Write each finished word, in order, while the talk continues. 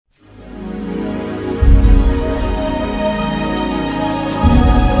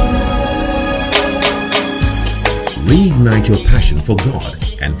reignite your passion for God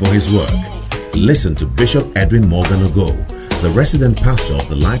and for His work. Listen to Bishop Edwin Morgan Ogo, the resident pastor of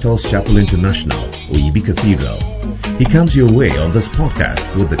the Lighthouse Chapel International, Oyibi Cathedral. He comes your way on this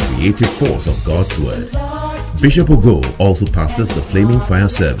podcast with the creative force of God's Word. Bishop Ogo also pastors the Flaming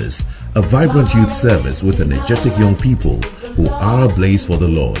Fire Service, a vibrant youth service with energetic young people who are ablaze for the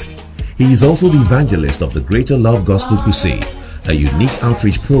Lord. He is also the evangelist of the Greater Love Gospel Crusade, a unique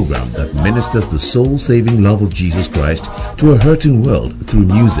outreach program that ministers the soul-saving love of Jesus Christ to a hurting world through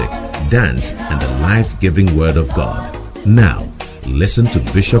music, dance, and the life-giving Word of God. Now, listen to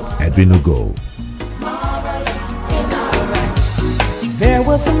Bishop Edwin Ogo. There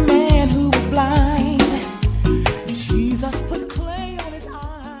was a man who was blind. Jesus put clay on his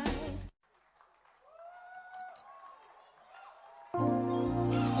eyes.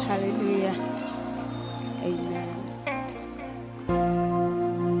 Hallelujah. Amen.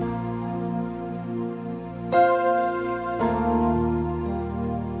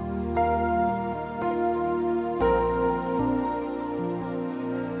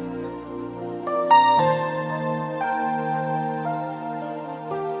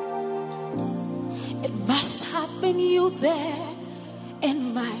 It must have been you there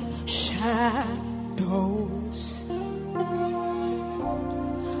in my shadows,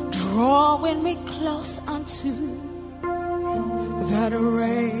 drawing me close unto that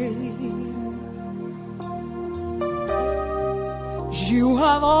rain. You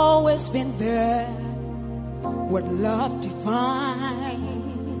have always been there with love divine,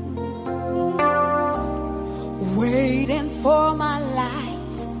 waiting for my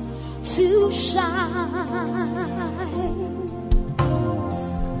light to shine.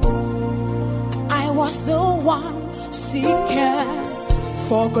 I was the one seeking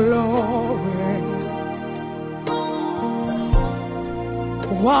for glory,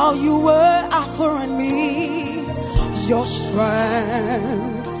 while you were offering me your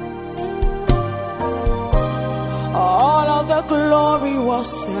strength. All of the glory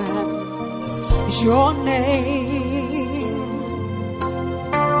was in your name.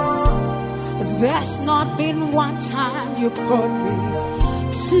 There's not been one time you put me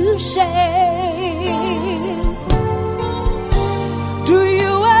to shame. Do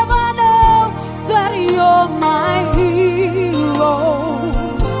you ever know that you're my hero?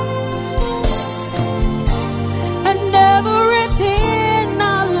 And everything I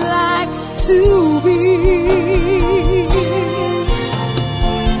like to be,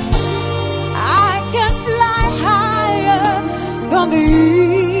 I can fly higher than the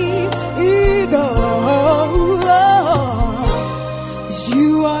eagle.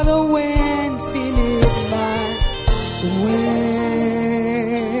 You are the winds beneath my wings.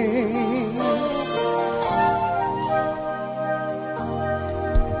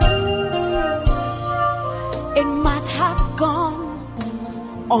 It might have gone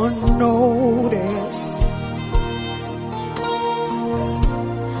unnoticed,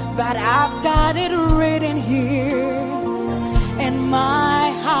 but I've got it written here in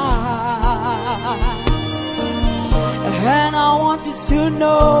my heart. And I want you to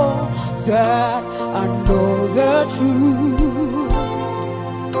know that I know the truth.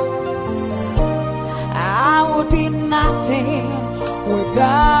 I would be nothing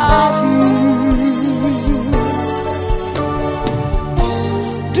without you.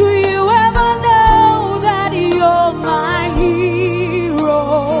 Do you ever know that you're my hero?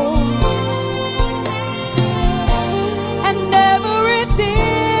 And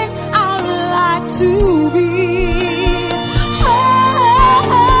everything I like to be,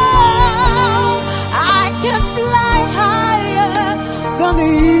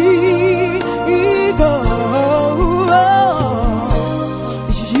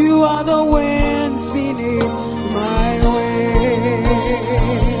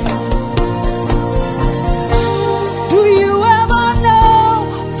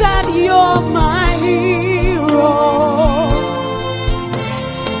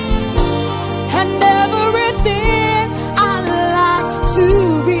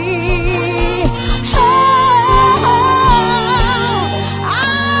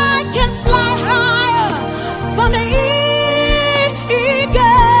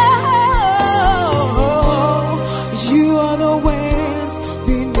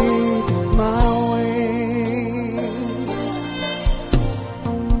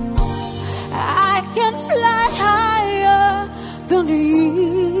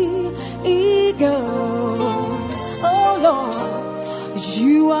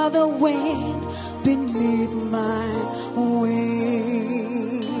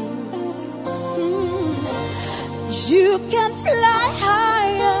 You can fly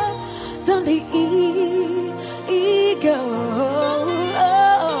higher than the eagle.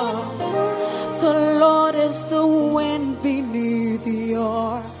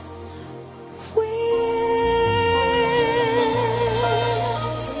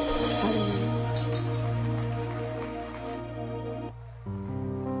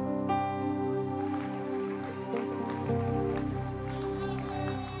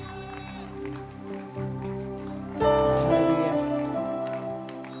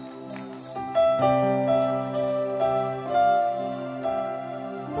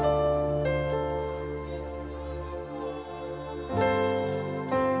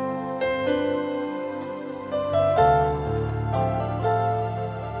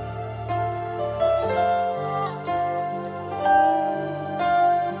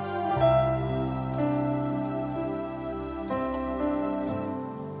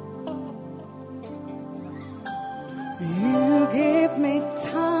 You give me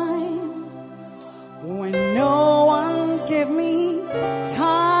time when no one give me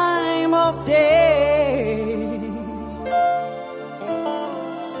time of day.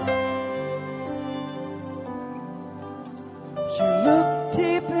 You look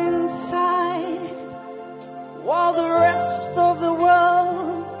deep inside while the rest of the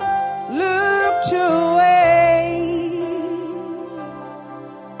world looked away.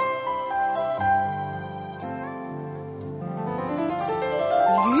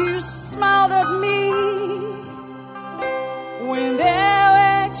 You smiled at me when there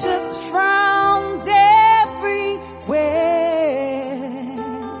were just frowns everywhere.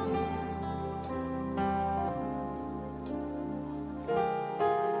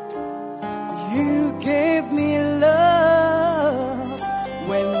 You gave me love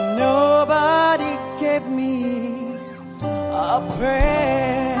when nobody gave me a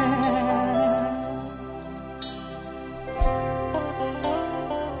prayer.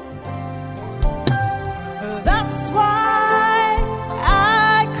 That's why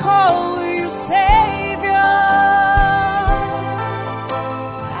I call you Savior,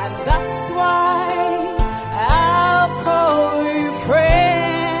 and that's why I'll call you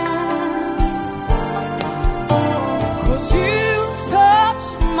friend. 'Cause you touch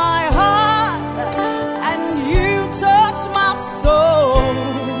my heart and you touch my soul,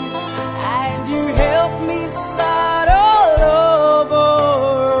 and you help me start all over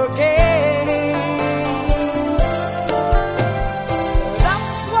again.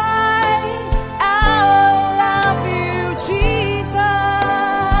 That's why I'll love you, Jesus,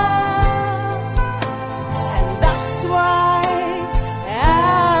 and that's why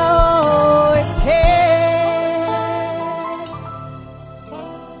I'll always care.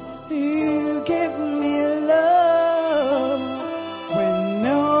 You give me love when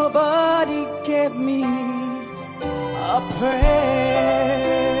nobody gave me a prayer.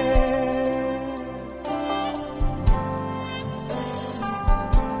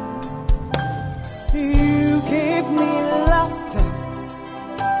 You give me laughter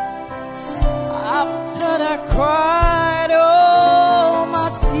after I cried all my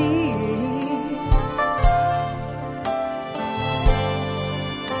tears.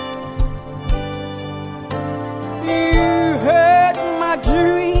 You heard my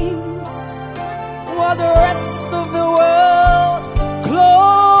dreams while the rest of the world closed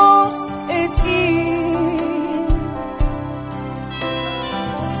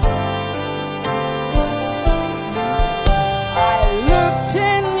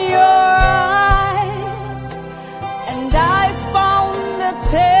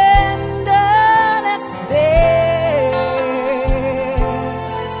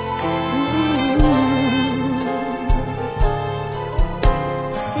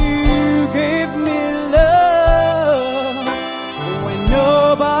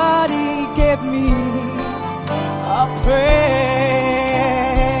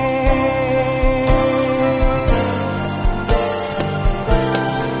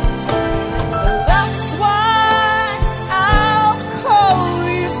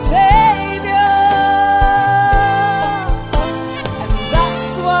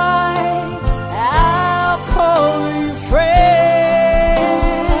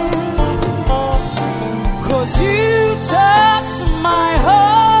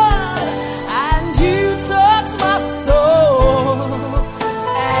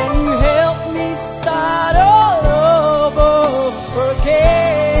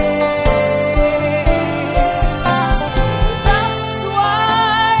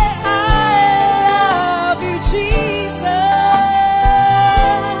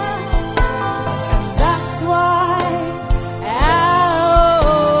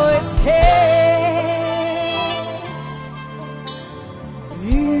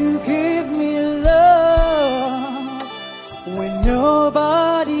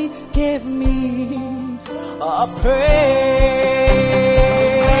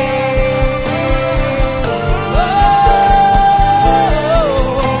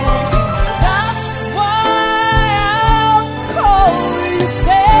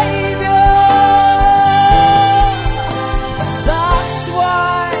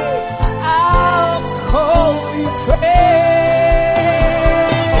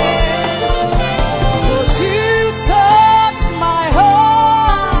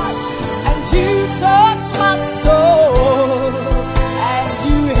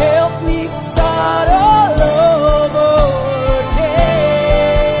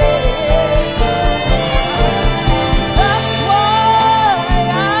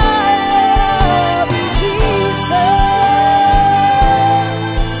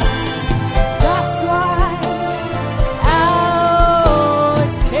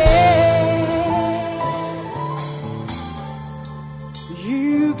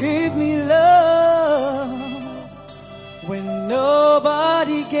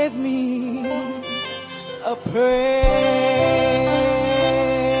nobody gave me a prayer.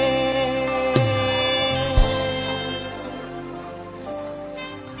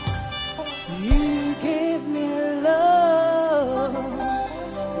 You gave me love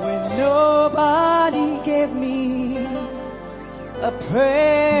when nobody gave me a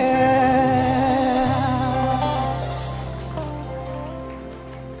prayer.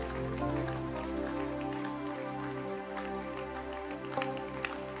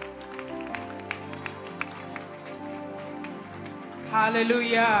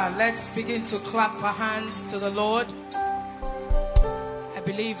 Hallelujah. Let's begin to clap our hands to the Lord. I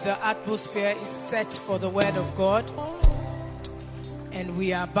believe the atmosphere is set for the word of God, and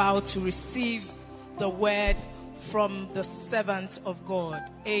we are about to receive the word from the servant of God.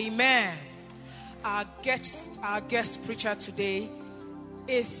 Amen. Our guest preacher today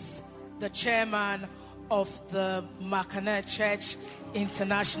is the chairman of the Makane Church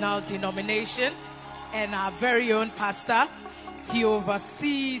International Denomination and our very own pastor. He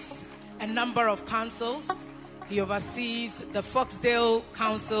oversees a number of councils. He oversees the Foxdale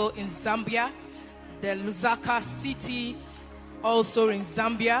Council in Zambia, the Lusaka City also in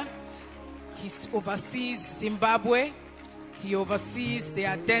Zambia. He oversees Zimbabwe. He oversees the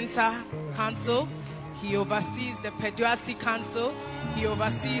Adenta Council. He oversees the Peduasi Council. He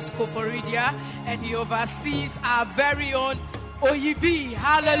oversees Koforidia. And he oversees our very own Oyibi.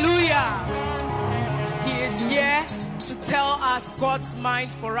 Hallelujah. He is here to tell us God's mind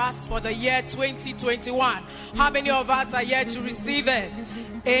for us for the year 2021. How many of us are here to receive it?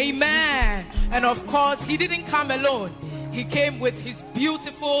 Amen. And of course, he didn't come alone. He came with his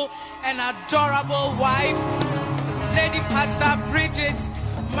beautiful and adorable wife, Lady Pastor Bridget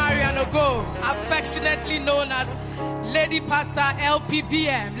Marianogo, affectionately known as Lady Pastor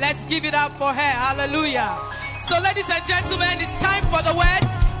LPBM. Let's give it up for her. Hallelujah. So ladies and gentlemen, it's time for the word.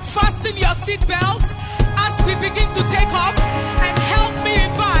 Fasten your seatbelts as we begin to take off, and help me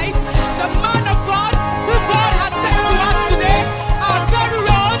invite the man of God who God has sent to us today, our very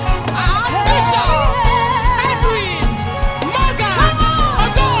own Bishop Edwin Morgan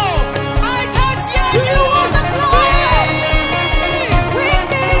Ogo. I can't hear you. We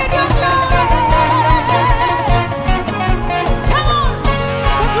need your glory. Come on,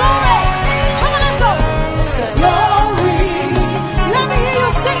 the glory. Come on, let's go. The glory. Let me hear you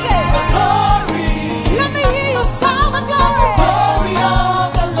sing it. The glory.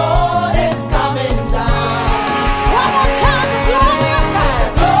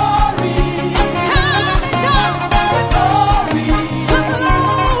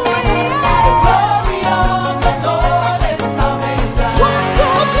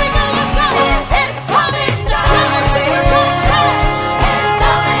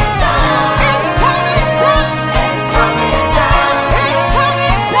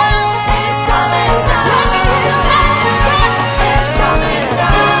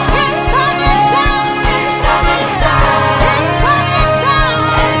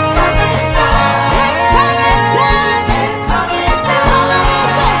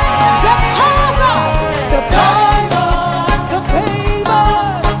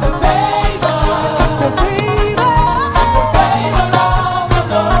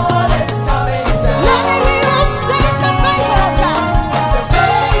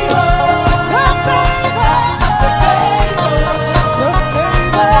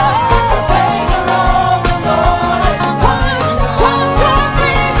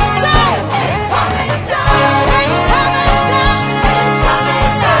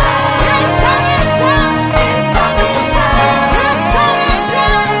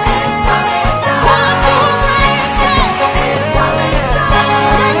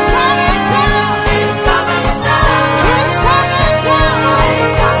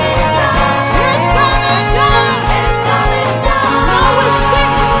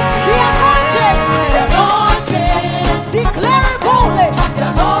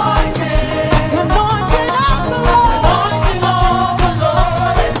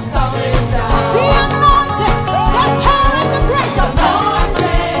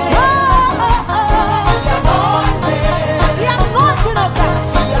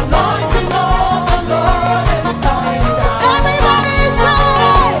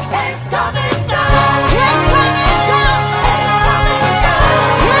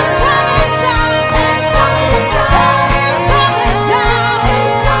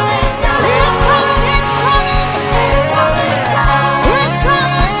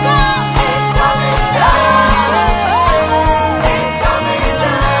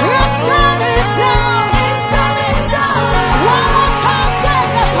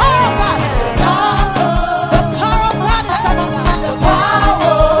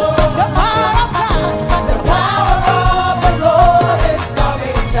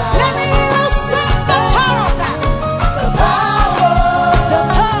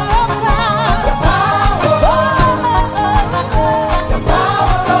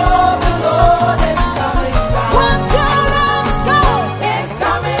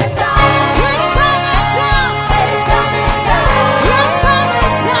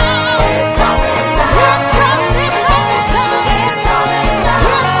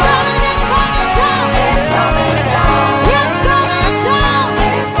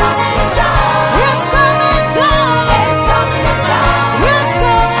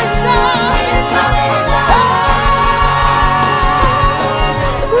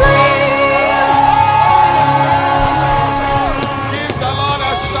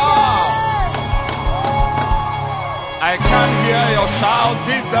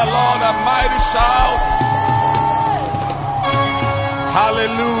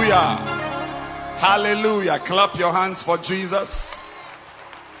 Hallelujah. Hallelujah. Clap your hands for Jesus.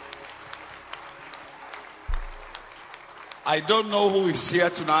 I don't know who is here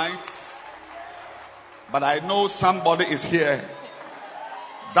tonight, but I know somebody is here.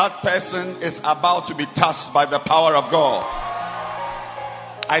 That person is about to be touched by the power of God.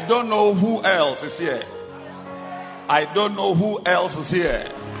 I don't know who else is here. I don't know who else is here.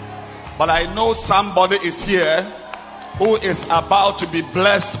 But I know somebody is here who is about to be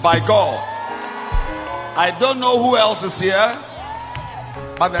blessed by God. I don't know who else is here,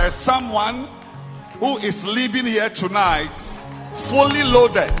 but there is someone who is leaving here tonight fully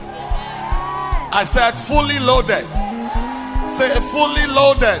loaded. I said fully loaded. Say fully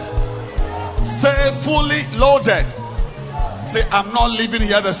loaded. Say fully loaded. Say, I'm not leaving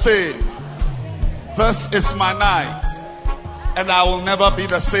here the same. This is my night, and I will never be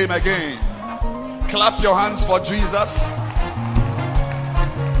the same again. Clap your hands for Jesus.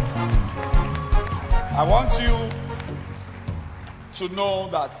 I want you to know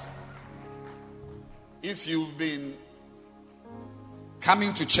that if you've been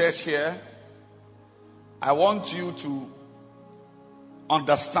coming to church here, I want you to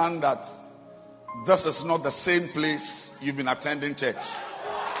understand that this is not the same place you've been attending church.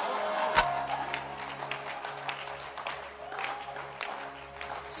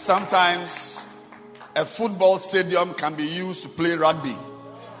 Sometimes a football stadium can be used to play rugby.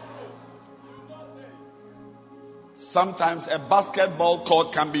 Sometimes a basketball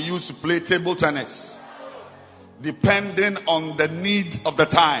court can be used to play table tennis, depending on the need of the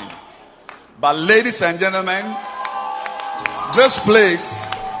time. But ladies and gentlemen, this place,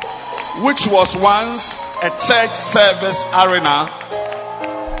 which was once a church service arena,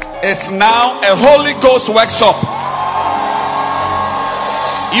 is now a Holy Ghost workshop.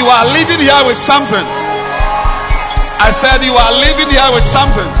 You are living here with something. I said you are living here with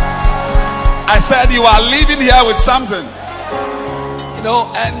something. I said you are living here with something. You know,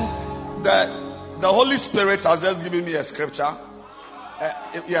 and the Holy Spirit has just given me a scripture.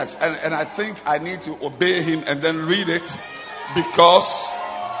 Yes, and I think I need to obey him and then read it because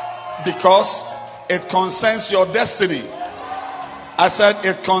it concerns your destiny. I said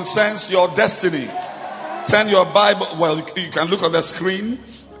it concerns your destiny. Turn your Bible. Well, you can look on the screen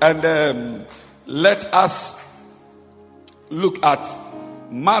and let us look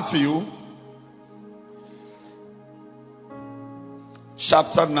at Matthew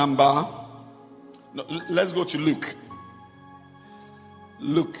chapter number. No, let's go to Luke.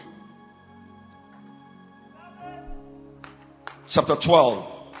 Luke chapter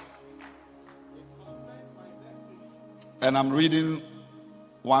 12. And I'm reading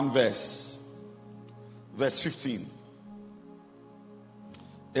one verse. Verse 15.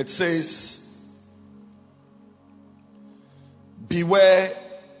 It says, beware,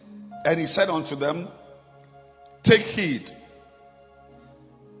 and he said unto them, take heed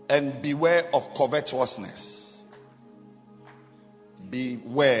and beware of covetousness.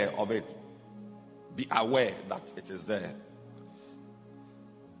 Beware of it. Be aware that it is there.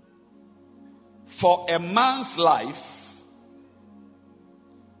 For a man's life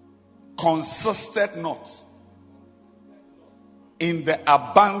consisted not in the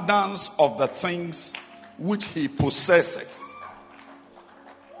abundance of the things which he possesseth.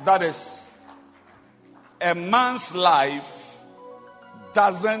 That is, a man's life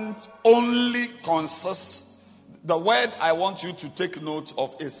doesn't only consist. The word I want you to take note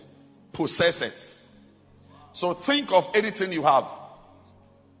of is possesseth. So think of anything you have.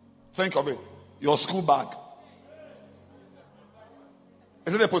 Think of it. Your school bag.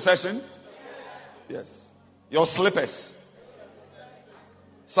 Is it a possession? Yes. Your slippers.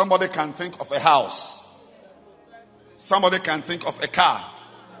 Somebody can think of a house. Somebody can think of a car.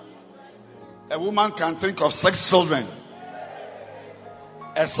 A woman can think of 6 children.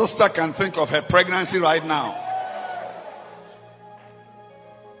 A sister can think of her pregnancy right now.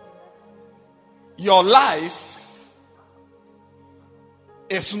 Your life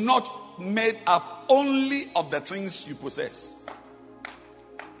is not made up only of the things you possess.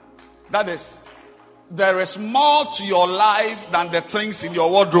 That is, there is more to your life than the things in your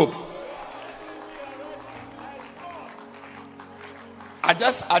wardrobe. I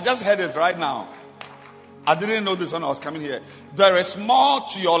just heard it right now. I didn't know this when I was coming here. There is more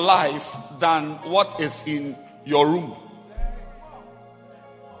to your life than what is in your room.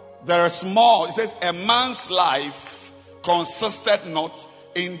 There is more. It says a man's life consisted not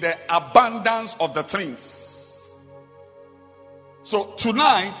in the abundance of the things. So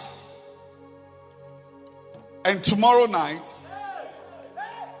tonight and tomorrow night,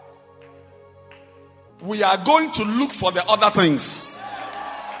 we are going to look for the other things.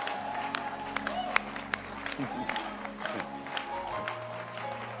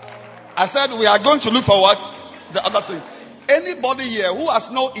 I said we are going to look for what? The other thing. Anybody here who has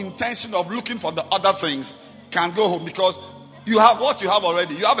no intention of looking for the other things can go home, because you have what you have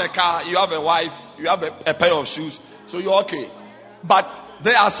already. You have a car, you have a wife, you have a pair of shoes, so you're okay. But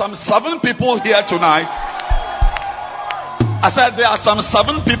there are some 7 people here tonight. I said there are some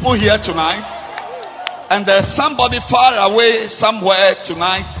 7 people here tonight, and there's somebody far away somewhere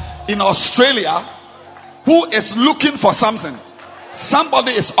tonight in Australia who is looking for something.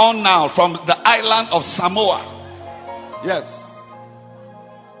 Somebody is on now from the island of Samoa. Yes.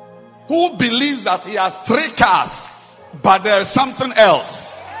 Who believes that he has 3 cars, but there is something else.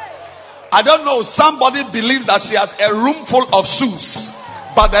 I don't know. Somebody believes that she has a room full of shoes,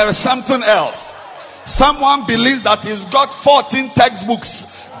 but there is something else. Someone believes that he's got 14 textbooks,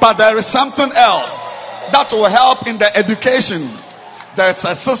 but there is something else that will help in the education. There's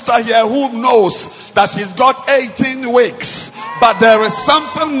a sister here who knows that she's got 18 weeks, but there is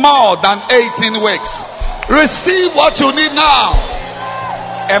something more than 18 weeks. Receive what you need now.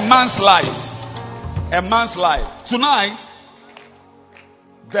 A man's life. A man's life. Tonight,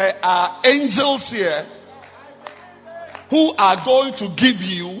 there are angels here who are going to give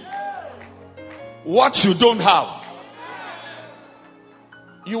you what you don't have.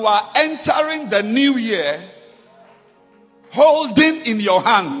 You are entering the new year holding in your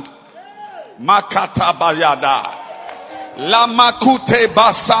hand Makata Bayada Lamakute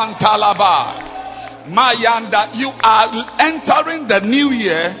Basantalaba Mayanda. You are entering the new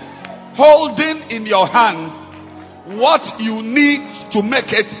year holding in your hand what you need to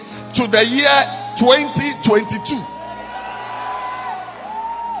make it to the year 2022.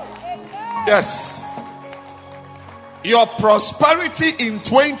 Yes. Your prosperity in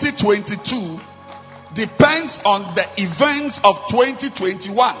 2022 depends on the events of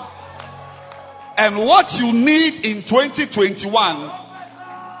 2021. And what you need in 2021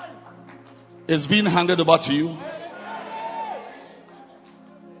 is being handed over to you.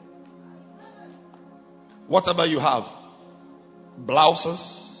 Whatever you have,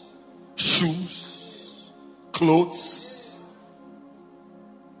 blouses, shoes, clothes,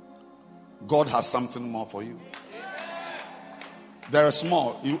 God has something more for you. There is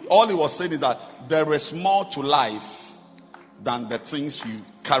more. All he was saying is that there is more to life than the things you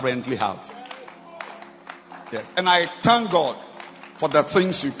currently have. Yes. And I thank God for the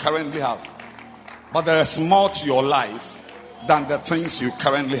things you currently have. But there is more to your life than the things you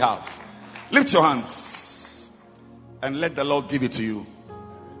currently have. Lift your hands and let the Lord give it to you.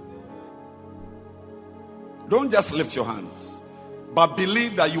 Don't just lift your hands, but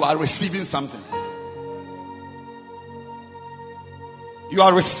believe that you are receiving something. You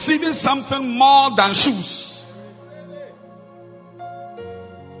are receiving something more than shoes.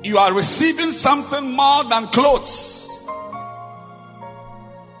 You are receiving something more than clothes.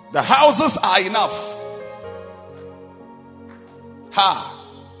 The houses are enough.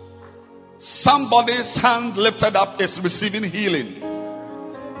 Somebody's hand lifted up is receiving healing.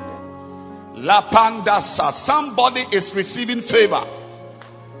 La Pandasa. Somebody is receiving favor.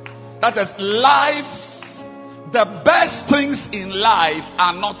 That is life. The best things in life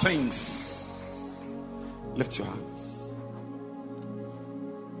are not things. Lift your hands.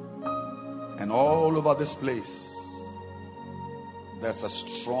 And all over this place, there's a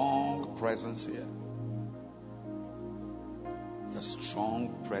strong presence here. There's a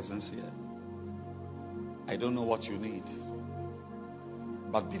strong presence here. I don't know what you need,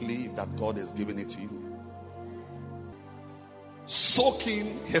 but believe that God has given it to you. Soak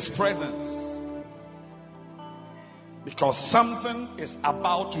in His presence. Because something is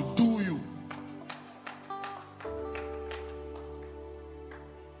about to do you.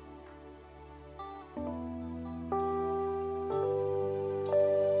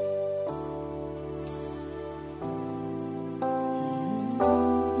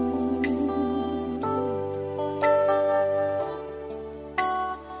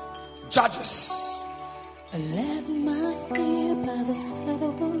 Judges. Let my ear by the side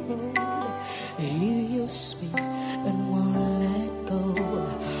of the Lord hear you speak and won't let go.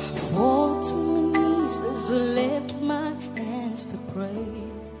 Fall to my knees as I lift my hands to pray.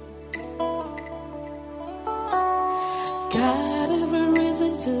 God, every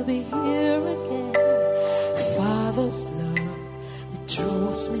reason to be here again. Father's love that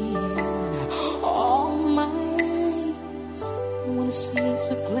draws me in. All my eyes want to see is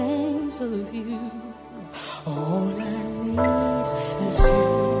a glance of you. All I need is you.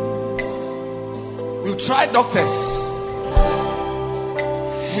 We've tried doctors.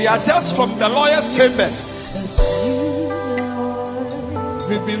 We are just from the lawyer's chambers.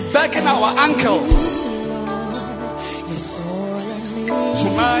 We've been begging our ankles.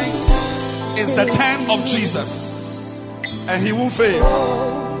 Tonight, is the turn of Jesus, and he won't fail.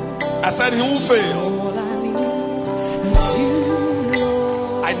 I said he won't fail. All I need is you,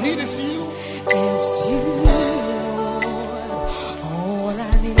 Lord. I need is you. Is you, Lord. All I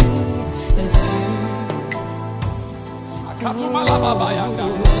need is you. Akatumala baba yanda.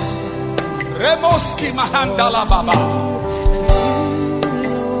 Remoski mahandala baba. Is you,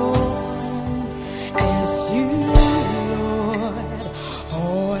 Lord. Is you, Lord.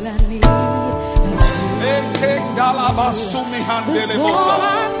 All I need is you. Eke galaba sumi handele That's all bosa.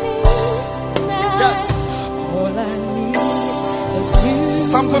 I need tonight. Yes. All I need is you.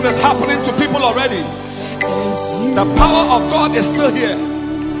 Something is happening to people already. Is you. The power of God is still here.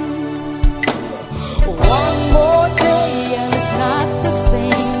 One more day and it's not the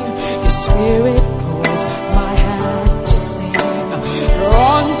same. Your spirit calls my hand to sing.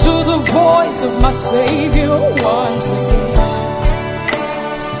 Run to the voice of my Savior once again.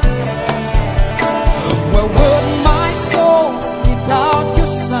 Where would my soul without your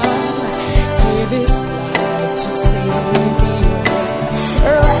Son? Give his life to save me.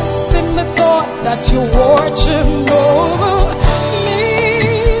 Rest in the thought that you're watching over me.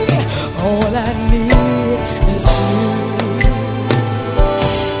 All I need is you.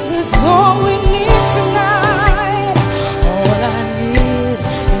 That's all we need tonight. All I need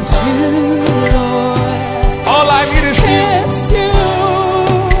is you, Lord. All I need is you. It's you.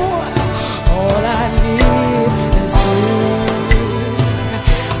 All I need is you.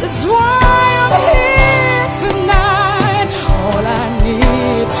 That's why I'm here tonight. All I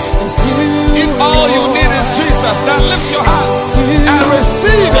need is you. If all you need is Jesus, then lift your hands and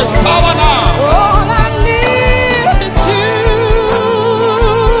receive his power now. All I need is you.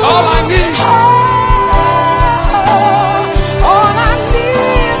 All I need. All I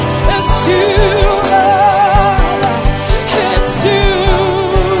need is you, Lord. It's you.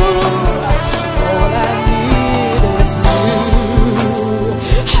 All I need is you.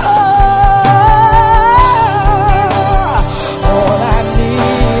 All I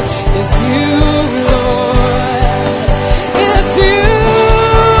need is you, Lord. It's you.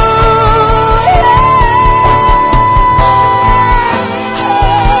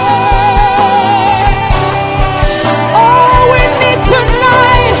 All we need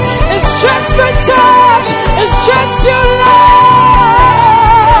tonight is just a touch. It's just your Lord.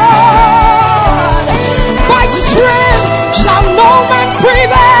 By strength shall no man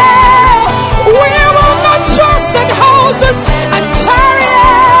prevail. We will not trust in houses and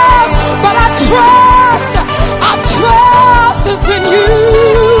chariots, but our trust is in you.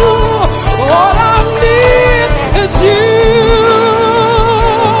 All I need is you.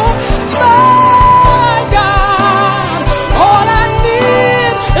 My God, all I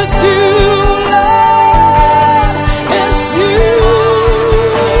need is you, Lord. It's you.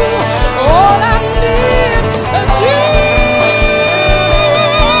 All I need is you.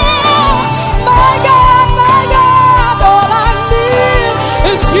 My God, all I need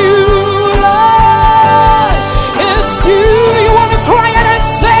is you, Lord. It's you. You want to cry out and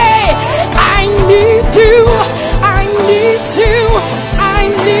say, I need you. I need you. I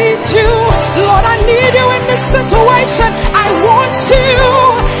need you. Lord, I need you in this situation. I want you.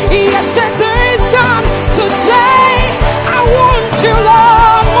 Yesterday is gone. Today, I want you,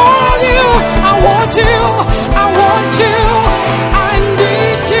 Lord. More of you. I want you. I want you. I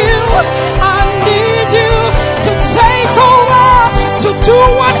need you. I need you to take over, to do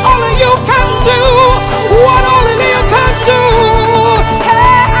what only you can do. What only you can do.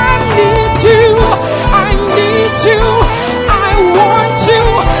 Hey, I need you. I need you. I want you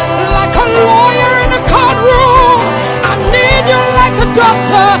like a lawyer in a courtroom. I need you like a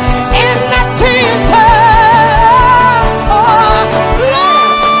doctor in a theater. Oh,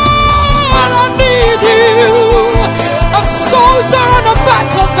 Lord, I need you. A soldier on a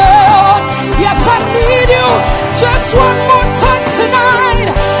battlefield. Yes, I need you. Just one more time tonight.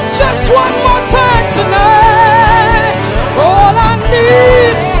 Just one more time tonight. All I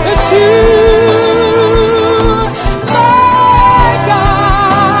need is you. My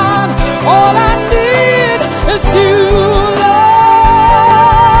God, all I need is you,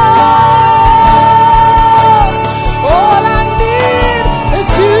 Lord. All I need is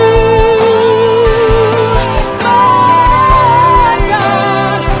you. My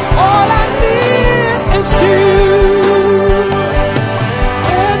God, all I need is you.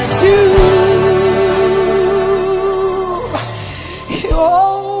 It's you. You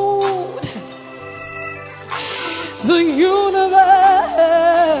hold the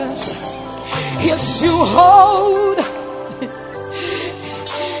universe. Yes, you hold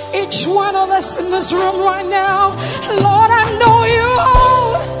each one of us in this room right now. Lord, I know you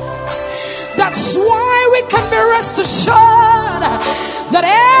hold That's why we can be rest assured that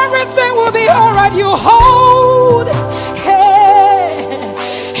everything will be alright. You hold. Hey,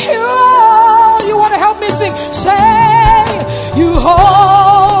 you want to help me sing? Say, you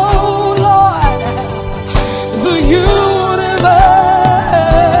hold, Lord, the universe.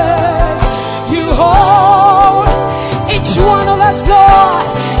 You hold each one of us, Lord.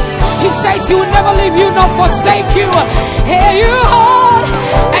 He says He will never leave you nor forsake you. Here you hold,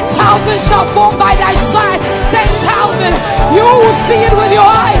 and 1,000 shall fall by thy side, 10,000. You will see it with your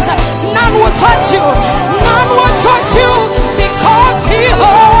eyes. None will touch you. None will touch you because He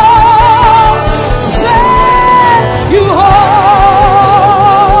holds. Say, you hold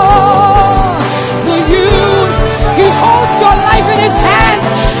the youth. He holds your life in His hands.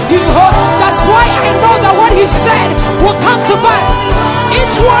 You hold. That's why I know that what He said will come to pass.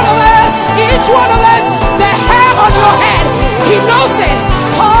 Each one of us, the hair on your head, He knows it.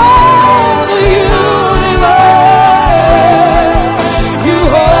 All the universe, you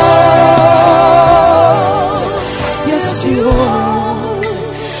hold. Yes, you hold.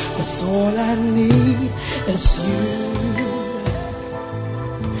 That's all I need is you.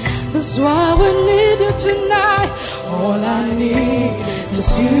 That's why we need you tonight. All I need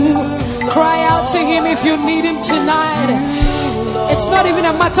is you. Cry out to Him if you need Him tonight. It's not even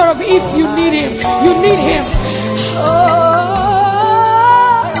a matter of if you need Him. You need Him.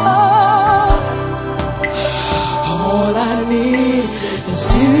 All I need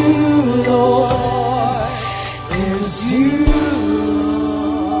is you, Lord. Is you,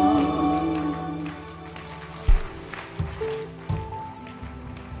 Lord.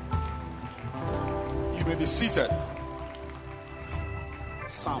 You may be seated.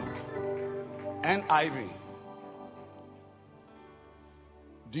 Psalm NIV.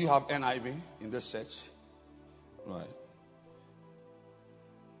 Do you have NIV in this church? Right.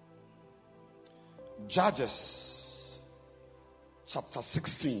 Judges chapter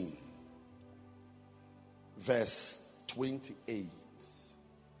 16 verse 28.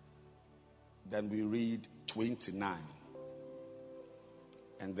 Then we read 29.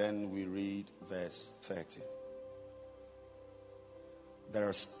 And then we read verse 30. There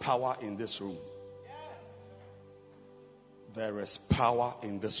is power in this room. There is power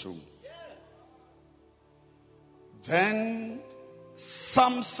in this room. Then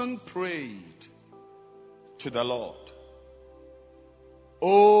Samson prayed to the Lord.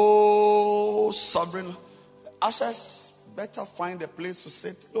 Oh, sovereign. Ushers, better find a place to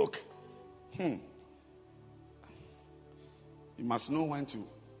sit. Look. You must know when to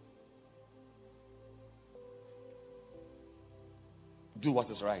do what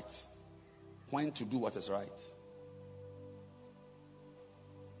is right. When to do what is right.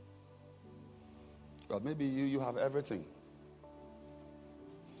 Well, maybe you have everything.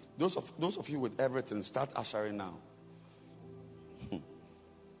 Those of you with everything, start ushering now.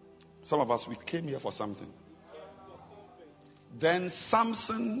 Some of us, we came here for something. Then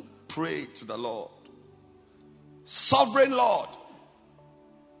Samson prayed to the Lord. Sovereign Lord,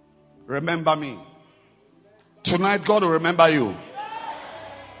 remember me. Tonight, God will remember you.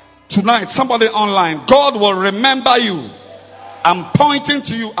 Tonight, somebody online, God will remember you. I'm pointing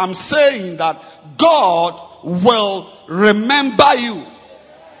to you. I'm saying that God will remember you.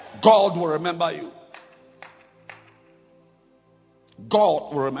 God will remember you.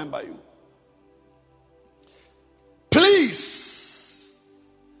 God will remember you. Please,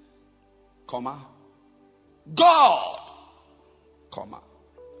 comma, God, comma,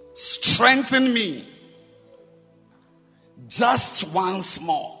 strengthen me just once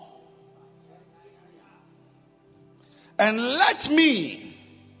more. And let me,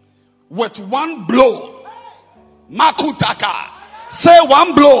 with one blow, Makutaka, say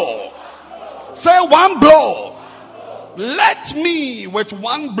one blow, say one blow. Let me, with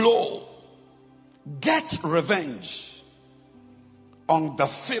one blow, get revenge on the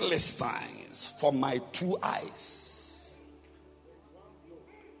Philistines for my 2 eyes.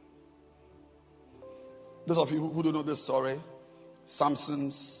 Those of you who don't know this story,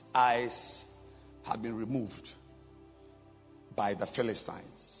 Samson's eyes had been removed by the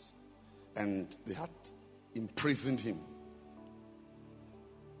Philistines, and they had imprisoned him.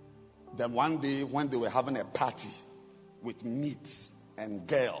 Then one day, when they were having a party with meat and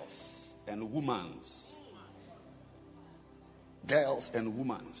girls and women,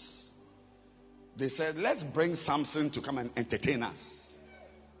 they said, let's bring Samson to come and entertain us.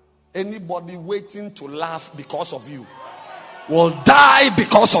 Anybody waiting to laugh because of you will die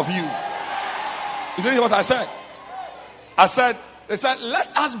because of you. You didn't hear what I said? They said, let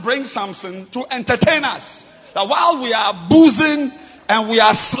us bring Samson to entertain us. That while we are boozing and we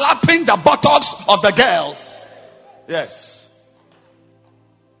are slapping the buttocks of the girls. Yes.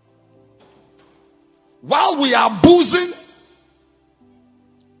 While we are boozing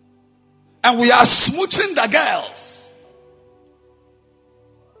and we are smooching the girls,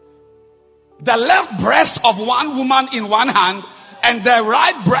 the left breast of one woman in one hand and the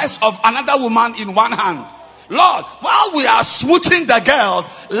right breast of another woman in one hand. Lord, while we are smooching the girls,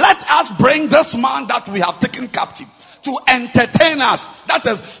 let us bring this man that we have taken captive to entertain us. That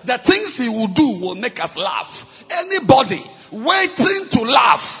is, the things he will do will make us laugh. Anybody waiting to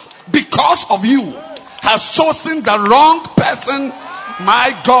laugh because of you has chosen the wrong person. My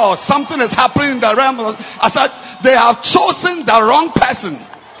God, something is happening in the realm. I said, they have chosen the wrong person.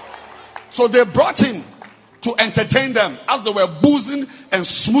 So they brought him to entertain them as they were boozing and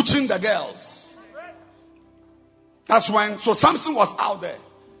smooching the girls. That's when, so Samson was out there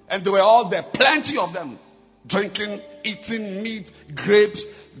and they were all there, plenty of them, drinking, eating meat, grapes,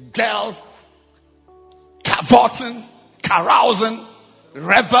 girls, cavorting, carousing,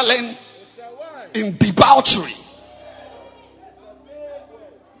 reveling in debauchery.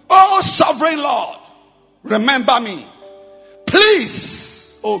 Oh, sovereign Lord, remember me.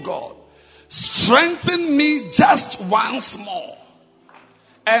 Please, oh God, strengthen me just once more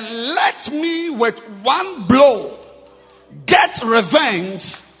and let me with one blow get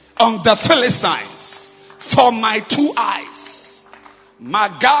revenge on the Philistines for my 2 eyes.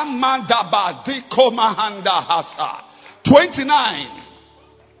 Magamandaba dikomahanda hasa. 29.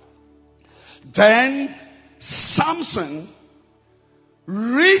 Then Samson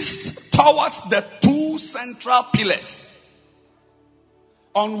reached towards the 2 central pillars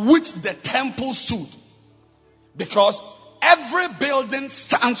on which the temple stood, because every building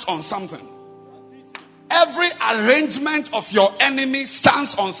stands on something. Every arrangement of your enemy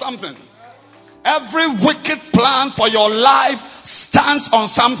stands on something. Every wicked plan for your life stands on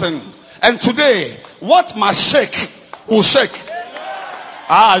something. And today, what must shake will shake.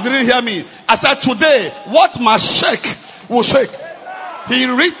 You didn't hear me. I said today, what must shake will shake. He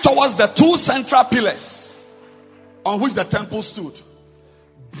reached towards the 2 central pillars on which the temple stood,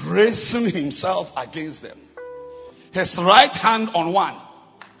 bracing himself against them. His right hand on one.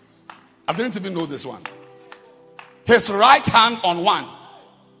 I didn't even know this one. His right hand on one.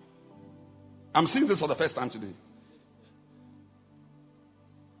 I'm seeing this for the first time today.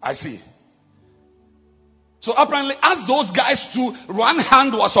 I see. So apparently, as those guys stood, one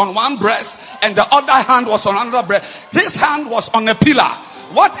hand was on one breast and the other hand was on another breast. His hand was on a pillar.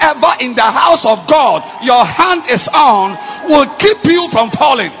 Whatever in the house of God your hand is on will keep you from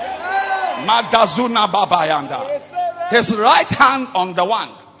falling. Madazuna babayanda. His right hand on the one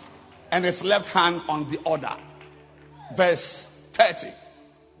and his left hand on the other. Verse 30.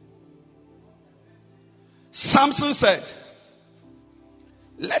 Samson said,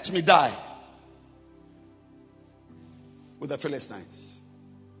 let me die with the Philistines.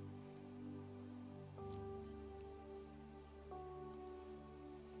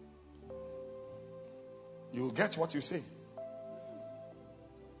 You get what you say.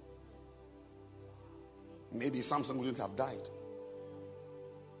 Maybe Samson wouldn't have died,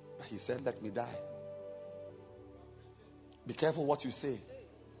 but he said, let me die. Be careful what you say.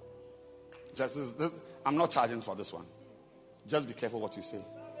 I'm not charging for this one. Just be careful what you say.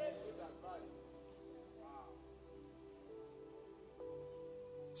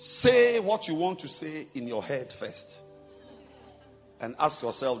 Say what you want to say in your head first. And ask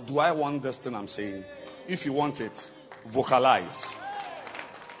yourself, do I want this thing I'm saying? If you want it, vocalize.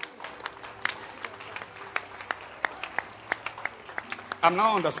 I'm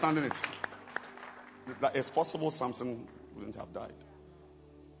now understanding it. That it's possible Samson wouldn't have died.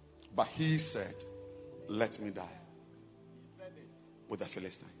 But he said, let me die with the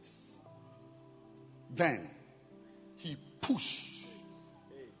Philistines. Then he pushed.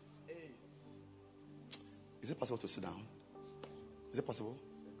 Is it possible to sit down? Is it possible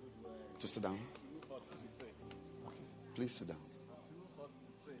to sit down? Okay, please sit down.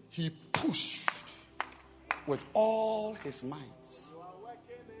 He pushed with all his might,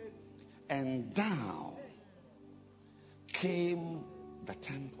 and down came the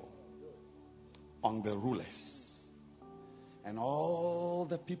temple on the rulers and all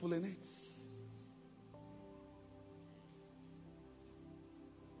the people in it.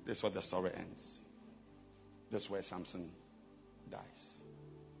 This is where the story ends. This is where Samson dies.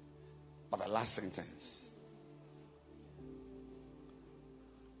 But the last sentence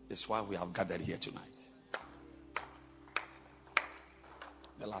is why we have gathered here tonight.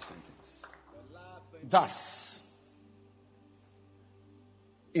 The last sentence. Thus,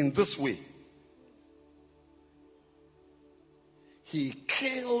 in this way, he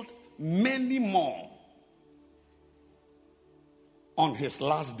killed many more on his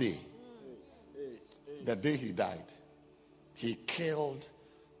last day. The day he died, he killed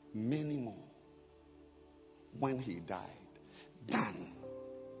many more when he died than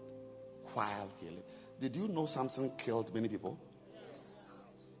while he lived. Did you know Samson killed many people?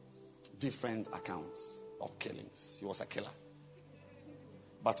 Different accounts of killings. He was a killer.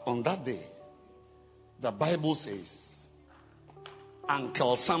 But on that day, the Bible says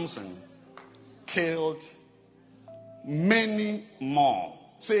Uncle Samson killed many more.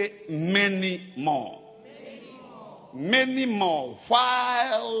 Say many more. Many more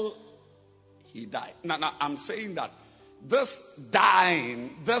while he died. Now I'm saying that this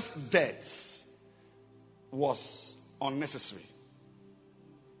dying, this death was unnecessary.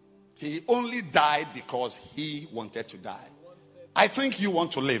 He only died because he wanted to die. I think you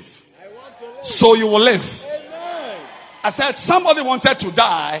want to live. So you will live. Amen. I said somebody wanted to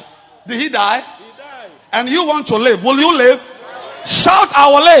die. Did he die? He died. And you want to live. Will you live? Shout, I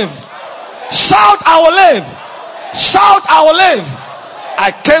will live. Shout, I will live. Shout, I will live. I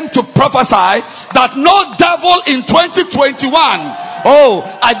came to prophesy that no devil in 2021. Oh,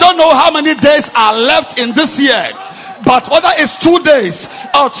 I don't know how many days are left in this year. But whether it's 2 days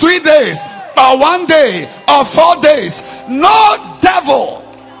or 3 days or 1 day or 4 days, no devil,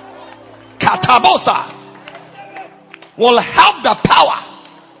 Katabosa, will have the power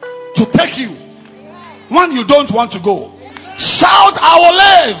to take you when you don't want to go. Shout, I will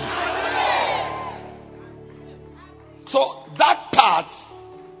live. So that part,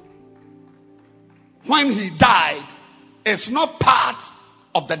 when he died, is not part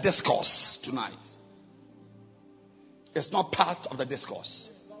of the discourse tonight. It's not part of the discourse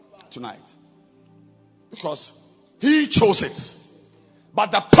tonight. Because he chose it.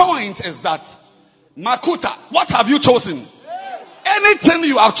 But the point is that, Makuta, what have you chosen? Anything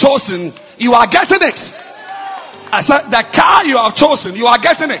you have chosen, you are getting it. I said, the car you have chosen, you are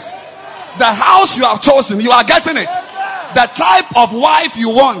getting it. The house you have chosen, you are getting it. The type of wife you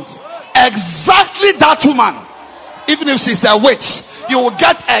want, exactly that woman. Even if she's a witch, you will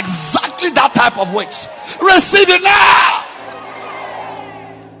get exactly that type of witch. Receive it now.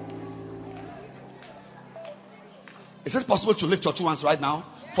 Is it possible to lift your two hands right now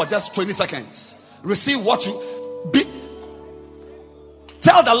for just 20 seconds? Receive what you be.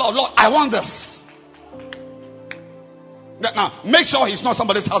 Tell the Lord, Lord, I want this. Now, make sure he's not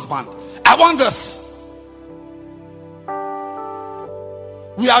somebody's husband. I want this.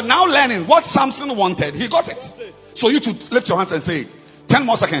 We are now learning what Samson wanted. He got it. So you to lift your hands and say it. 10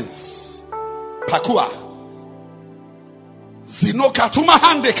 more seconds. Pakua. Zinokatuma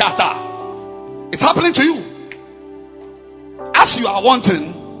hande kata. It's happening to you. As you are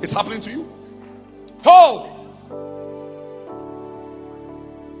wanting, it's happening to you. Oh!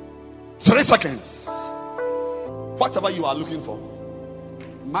 3 seconds. Whatever you are looking for.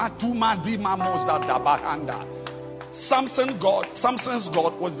 Matuma di mamoza dabahanda. Samson's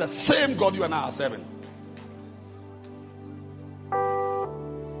God was the same God you and I are serving.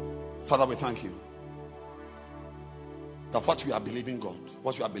 Father, we thank you that what we are believing God,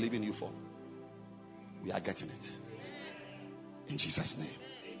 what we are believing you for, we are getting it. In Jesus' name.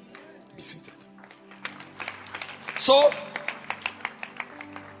 Be seated. So,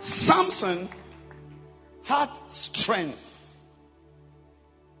 Samson had strength,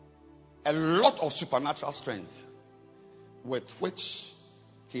 a lot of supernatural strength, with which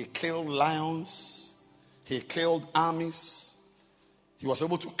he killed lions, he killed armies. He was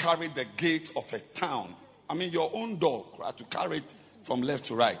able to carry the gate of a town. I mean, your own dog, right, to carry it from left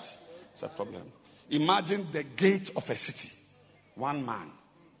to right. It's a problem. Imagine the gate of a city. One man.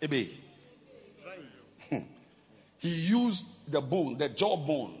 Ebe. He used the bone, the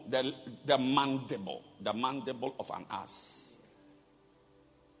jawbone, the mandible of an ass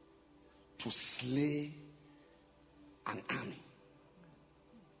to slay an army.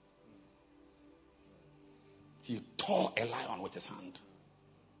 He tore a lion with his hand.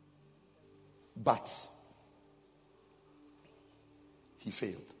 But he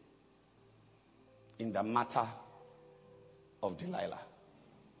failed in the matter of Delilah.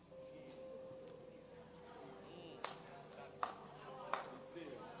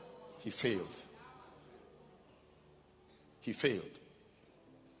 He failed. He failed.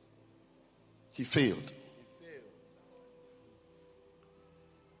 He failed.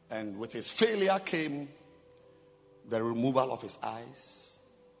 And with his failure came the removal of his eyes.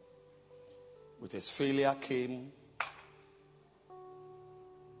 With his failure came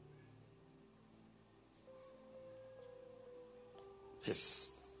his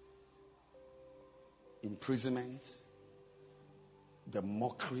imprisonment. the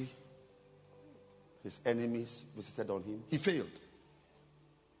mockery his enemies visited on him, he failed.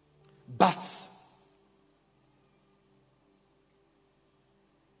 But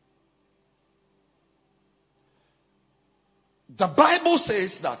the Bible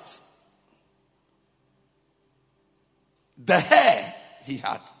says that the hair he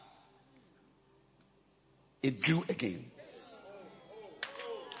had, it grew again.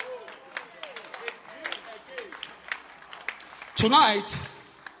 Tonight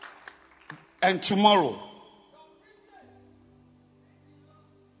and tomorrow,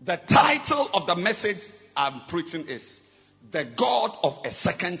 the title of the message I'm preaching is The God of a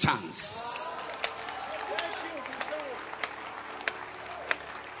Second Chance.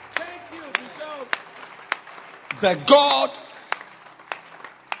 The God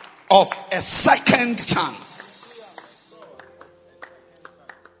of a second chance.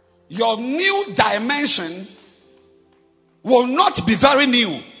 Your new dimension will not be very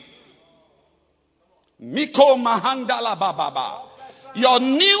new. Miko Mahandala Bababa. Your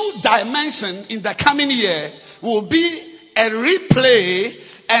new dimension in the coming year will be a replay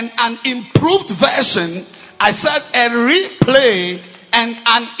and an improved version. I said a replay and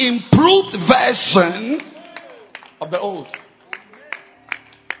an improved version of the old.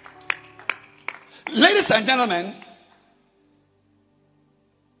 Ladies and gentlemen,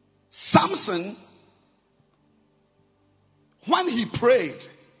 Samson, when he prayed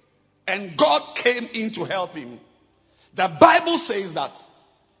and God came in to help him, the Bible says that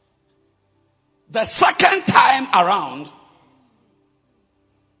the second time around,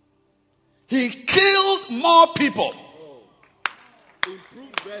 he killed more people.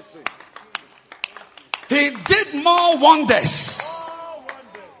 He did more wonders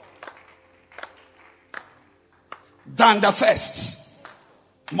than the first.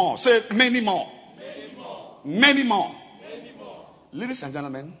 More. Say many more. Many more. Many more. Many more. Ladies and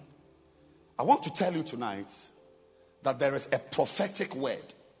gentlemen, I want to tell you tonight that there is a prophetic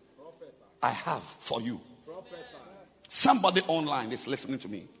word I have for you. Somebody online is listening to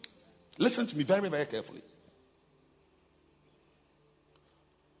me. Listen to me very, very carefully.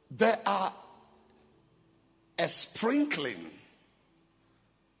 There are a sprinkling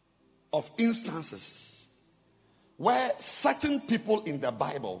of instances where certain people in the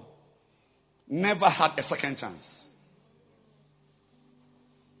Bible never had a second chance.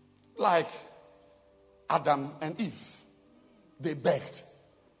 Like Adam and Eve. They begged.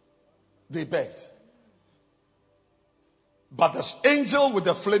 They begged. But the angel with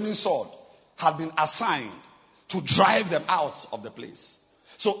the flaming sword had been assigned to drive them out of the place.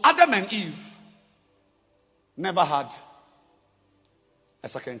 So Adam and Eve never had a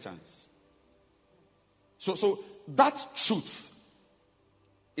second chance. So that truth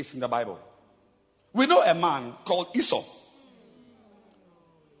is in the Bible. We know a man called Esau.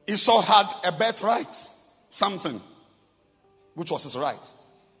 Esau had a birthright, something which was his right.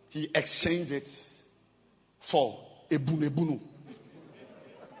 He exchanged it for ebunebunu.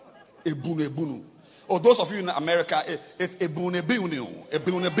 Ebunebunu. Oh, those of you in America, it's ebunebunu.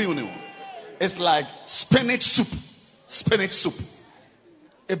 Ebunebunu. It's like spinach soup. Spinach soup.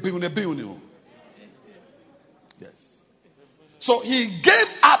 Ebunebunu. Yes. So he gave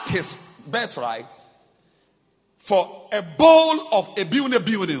up his birthright for a bowl of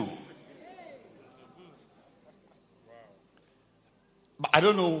ebunebunu. But I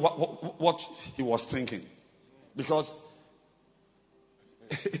don't know what he was thinking. Because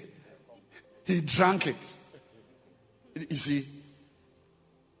he drank it. You see,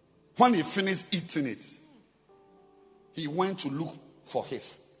 when he finished eating it, he went to look for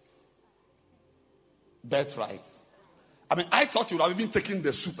his birthright. I mean, I thought he would have even taken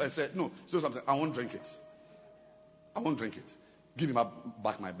the soup and said, no, so something, I won't drink it. I won't drink it. Give him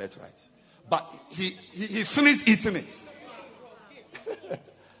back my birthright. But he finished eating it.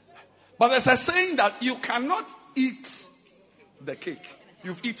 But there's a saying that you cannot eat the cake.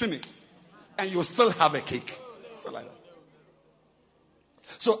 You've eaten it. And you still have a cake. So like that.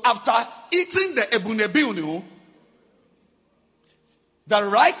 So after eating the ebunebunu, the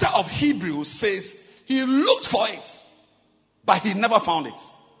writer of Hebrews says he looked for it, but he never found it.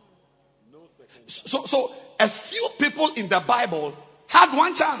 So a few people in the Bible had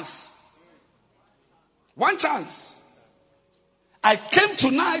one chance. One chance. I came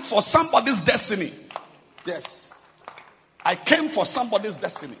tonight for somebody's destiny. Yes. I came for somebody's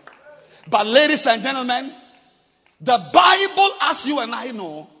destiny. But ladies and gentlemen, the Bible, as you and I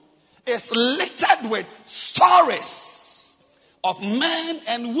know, is littered with stories of men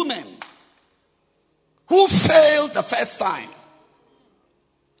and women who failed the first time,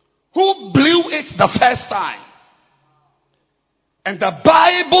 who blew it the first time, And the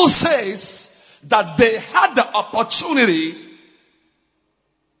Bible says that they had the opportunity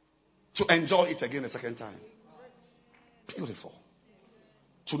to enjoy it again a second time. Beautiful.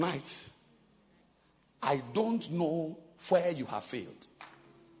 Tonight, I don't know where you have failed.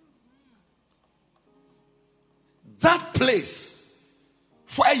 That place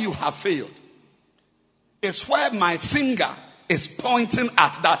where you have failed is where my finger is pointing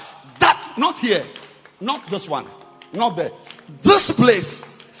at. That not here, not this one, not there. This place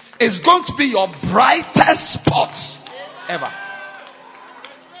is going to be your brightest spot ever.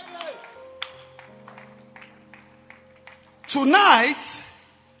 Tonight,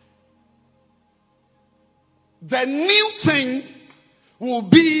 the new thing will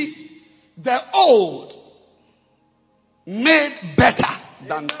be the old made better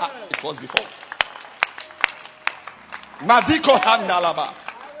than it was before. Madiko Handalaba.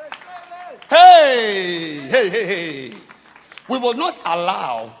 Hey. We will not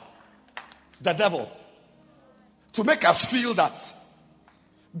allow the devil to make us feel that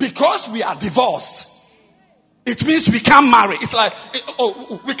because we are divorced, it means we can't marry. It's like,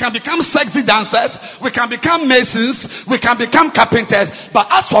 we can become sexy dancers, we can become masons, we can become carpenters, but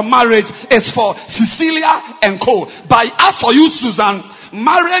as for marriage, it's for Cecilia and co. But as for you, Susan,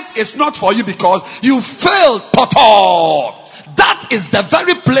 marriage is not for you because you failed, Potter. That is the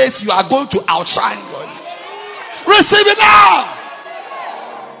very place you are going to outshine. Receive it now.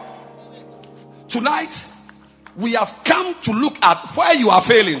 Tonight, we have come to look at where you are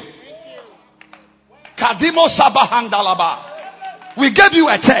failing. Kadimo Sabahandalaba. We gave you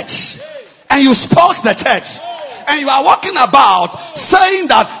a church and you spoke the church, and you are walking about saying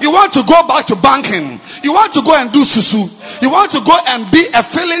that you want to go back to banking, you want to go and do susu, you want to go and be a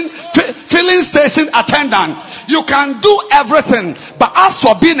filling station attendant. You can do everything, but as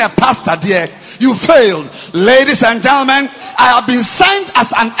for being a pastor, dear, you failed. Ladies and gentlemen, I have been sent as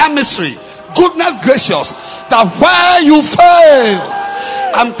an emissary. Goodness gracious, that where you fail,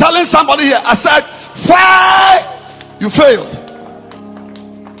 I'm telling somebody here, I said, why you failed.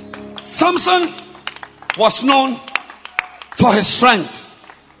 Samson was known for his strength,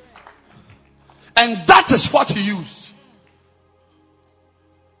 and that is what he used.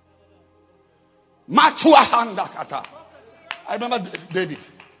 I remember David.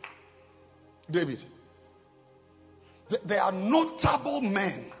 There are notable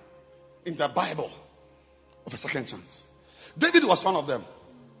men in the Bible of a second chance. David was one of them.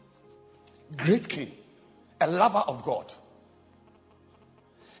 Great king, a lover of God,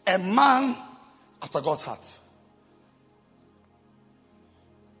 a man after God's heart.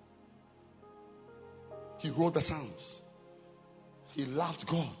 He wrote the Psalms. He loved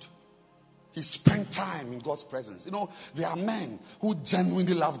God. He spent time in God's presence. You know, there are men who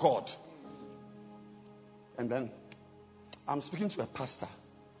genuinely love God. And then I'm speaking to a pastor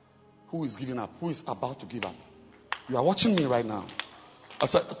who is giving up, who is about to give up. You are watching me right now. I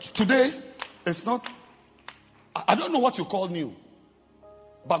said, today, it's not, I don't know what you call new.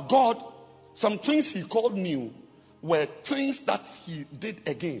 But God, some things he called new were things that he did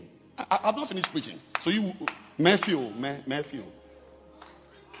again. I've not finished preaching. So you, Matthew.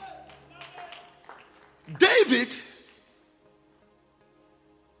 David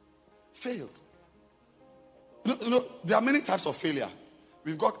failed. You know, there are many types of failure.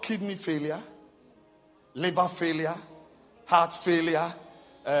 We've got kidney failure, liver failure, heart failure,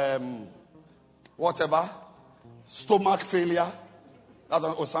 stomach failure.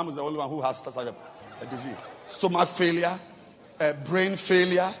 Osam is the only one who has such a disease. Stomach failure, brain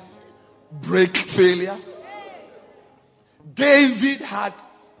failure, brake failure. David had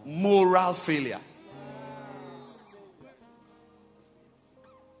moral failure.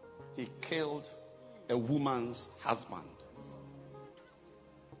 He killed a woman's husband.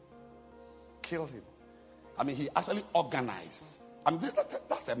 Killed him. I mean, he actually organized. I mean,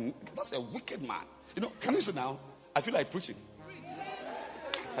 that's a wicked man. You know, can you sit down? I feel like preaching.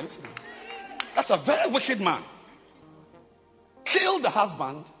 Can you sit down? That's a very wicked man. Killed the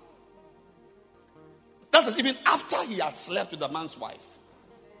husband. That is even after he had slept with the man's wife.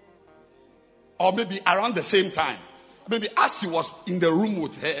 Or maybe around the same time. Maybe as he was in the room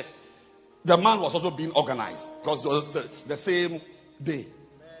with her, the man was also being organized. Because it was the same day.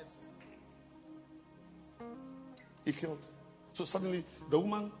 He killed. So suddenly the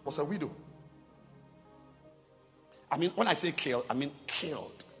woman was a widow. I mean, when I say killed, I mean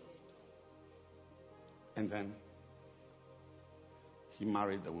killed. And then he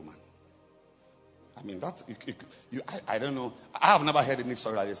married the woman. I mean, that I don't know. I have never heard any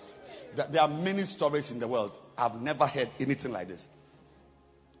story like this. There are many stories in the world. I've never heard anything like this.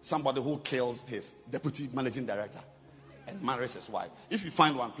 Somebody who kills his deputy managing director. and marries his wife. If you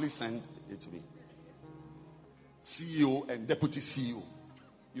find one, please send it to me. CEO and deputy CEO.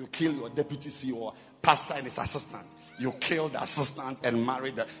 You kill your deputy CEO, pastor and his assistant. You kill the assistant and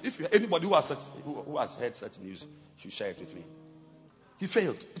marry the. If you, anybody who has heard such news, should share it with me. He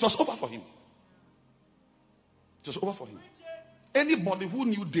failed. It was over for him. It was over for him. Anybody who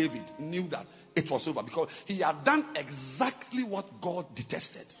knew David knew that it was over because he had done exactly what God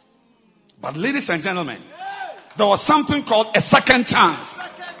detested. But ladies and gentlemen, there was something called a second chance.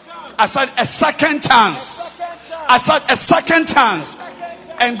 I said a second chance. I said a second chance.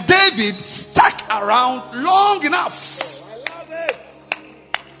 And David stuck around long enough.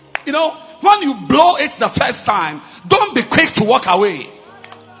 You know, when you blow it the first time, don't be quick to walk away.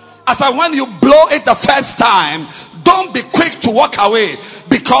 I said when you blow it the first time, don't be quick to walk away,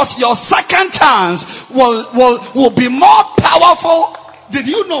 because your second chance will be more powerful. Did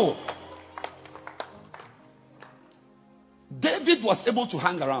you know? David was able to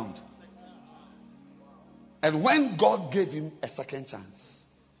hang around. And when God gave him a second chance,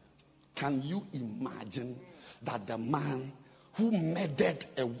 can you imagine that the man who murdered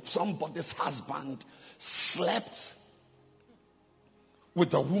somebody's husband, slept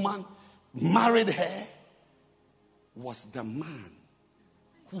with the woman, married her, was the man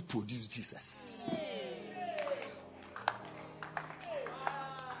who produced Jesus?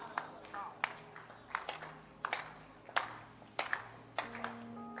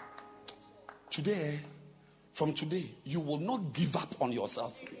 From today, you will not give up on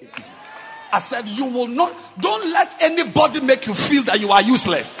yourself. I said you will not. Don't let anybody make you feel that you are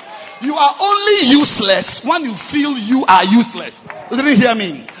useless. You are only useless when you feel you are useless. You didn't hear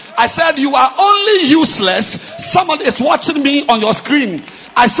me. I said you are only useless. Someone is watching me on your screen.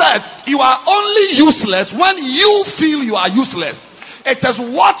 I said you are only useless when you feel you are useless. It is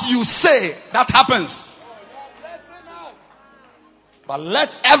what you say that happens. But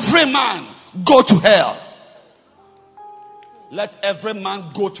let every man go to hell. Let every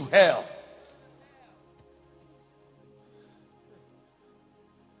man go to hell.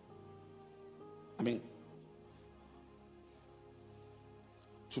 I mean,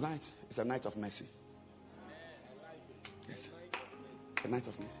 tonight is a night of mercy. Yes, a night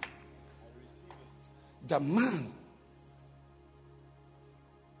of mercy. The man,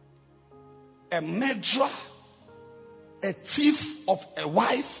 a murderer, a thief of a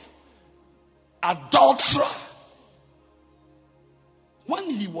wife, adulterer, when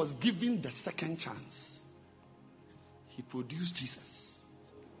he was given the second chance, he produced Jesus.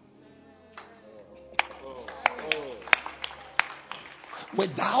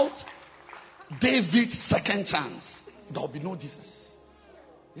 Without David's second chance, there will be no Jesus.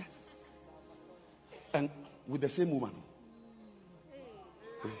 Yes. And with the same woman.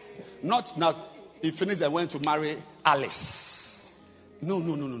 Yes. Not he finished and went to marry Alice. No.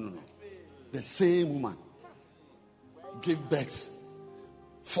 The same woman gave birth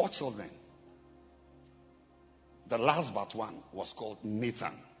 4 children. The last but one was called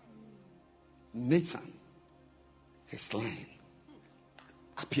Nathan. Nathan, his line,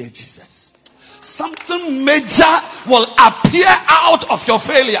 appeared Jesus. Something major will appear out of your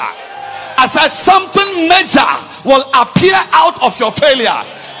failure. I said something major will appear out of your failure.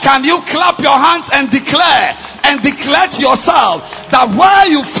 Can you clap your hands and declare to yourself that where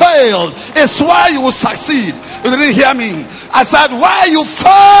you failed is where you will succeed? You didn't hear me. I said where you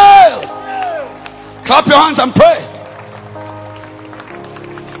failed. Clap your hands and pray.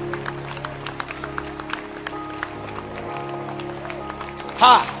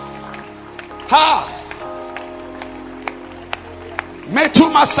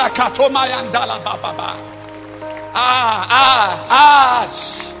 Metuma sakatoma yandala bababa.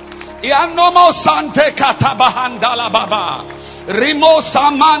 Yanomo sante katabahandala baba. Rimo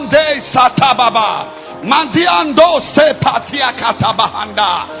samande satababa. Mandiando se patia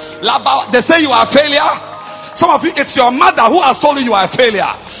katabahanda. They say you are a failure. Some of you, it's your mother who has told you are a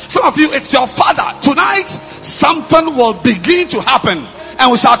failure. Some of you, it's your father. Tonight, something will begin to happen.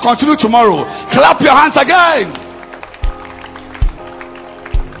 And we shall continue tomorrow. Clap your hands again.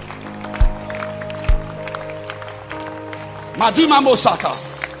 Madima Mosaka.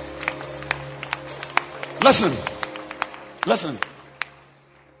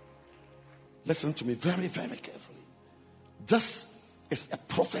 Listen to me very, very carefully. This is a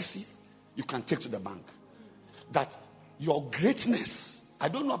prophecy you can take to the bank. That your greatness, I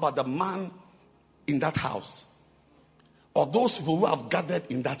don't know about the man in that house or those people who have gathered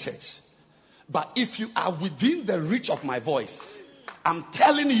in that church, but if you are within the reach of my voice, I'm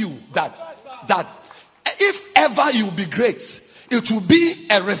telling you that if ever you will be great, it will be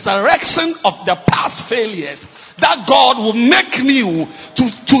a resurrection of the past failures that God will make new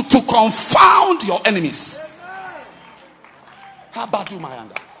to confound your enemies. How about you,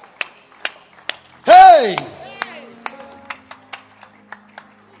 Mayanda? Hey!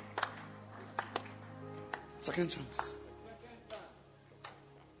 Second chance.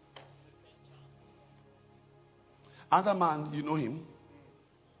 Other man, you know him.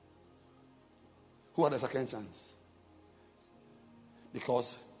 Who had a second chance?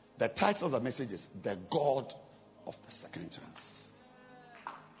 Because the title of the message is The God of the Second Chance.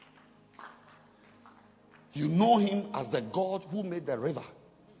 You know him as the God who made the river,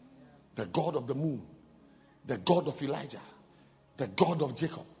 the God of the moon, the God of Elijah, the God of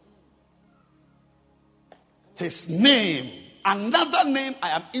Jacob. His name, another name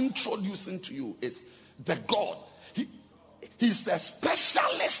I am introducing to you is the God. He's a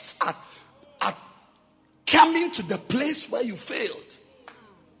specialist at coming to the place where you failed.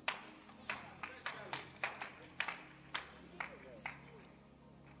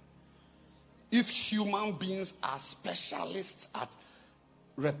 If human beings are specialists at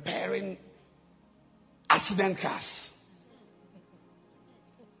repairing accident cars,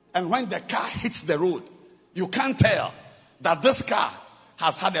 and when the car hits the road, you can't tell that this car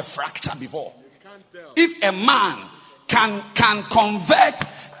has had a fracture before. If a man can convert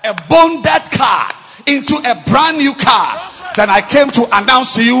a bone-dead car into a brand new car, then I came to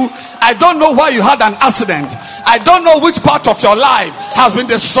announce to you, I don't know why you had an accident. I don't know which part of your life has been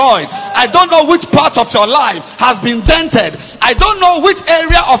destroyed. I don't know which part of your life has been dented. I don't know which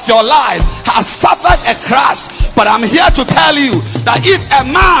area of your life has suffered a crash. But I'm here to tell you that if a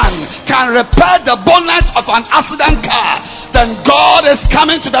man can repair the bonnet of an accident car, then God is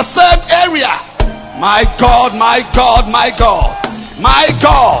coming to the same area. My God, my God, my God, my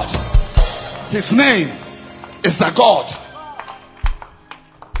God. His name is the God.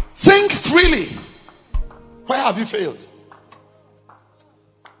 Think freely. Where have you failed?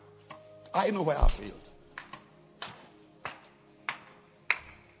 I know where I failed.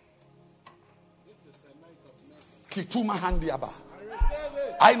 Kituma Handiaba.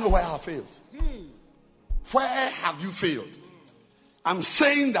 I know where I failed. Where have you failed? I'm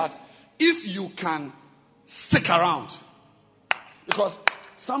saying that if you can stick around, because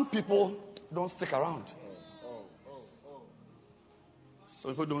some people don't stick around.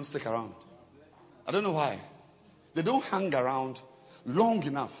 Some people don't stick around. I don't know why. They don't hang around long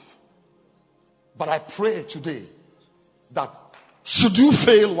enough. But I pray today that should you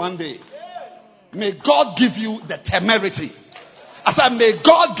fail one day, may God give you the temerity. I said, may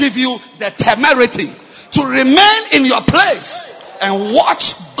God give you the temerity to remain in your place and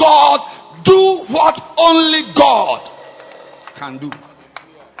watch God do what only God can do.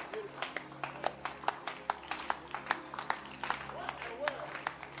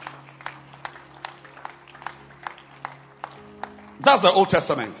 That's the Old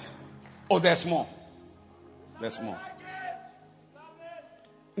Testament. Oh, there's more. There's more.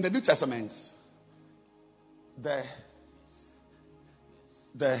 In the New Testament, the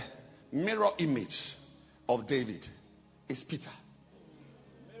mirror image of David is Peter.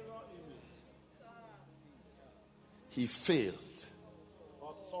 He failed.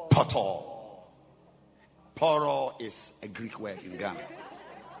 Poro. Poro is a Greek word in Ghana.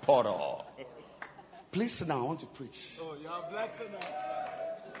 Poro. Please sit down. I want to preach. Oh, you are blessed now.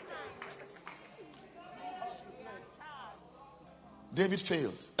 David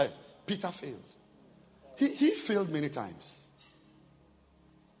failed. Peter failed. He failed many times.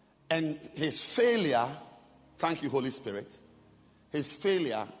 And his failure, thank you, Holy Spirit, his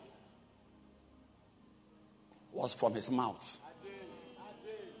failure was from his mouth.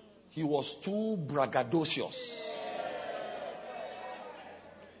 He was too braggadocious.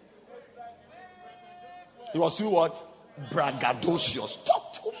 He was too what? Braggadocious.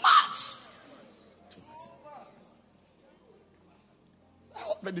 Talk too much.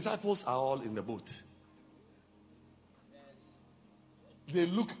 The disciples are all in the boat. They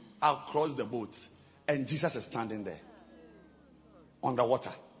look across the boat and Jesus is standing there on the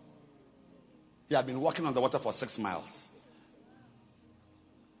water. He had been walking on the water for 6 miles.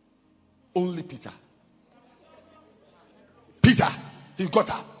 Only Peter. Peter, he got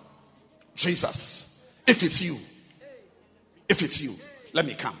up. Jesus, if it's you, let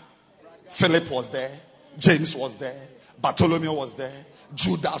me come. Philip was there. James was there. Bartholomew was there.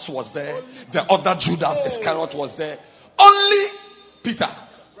 Judas was there. The other Judas Iscariot was there. Only Peter,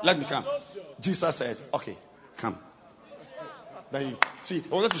 let me come. Jesus said, okay, come. Then see,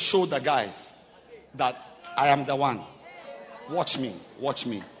 I wanted to show the guys that I am the one. Watch me. Watch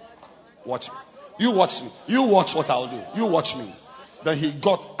me. Watch me. You watch me. You watch what I'll do. You watch me. Then he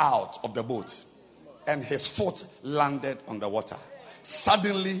got out of the boat and his foot landed on the water.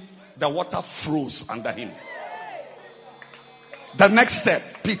 Suddenly, the water froze under him. The next step,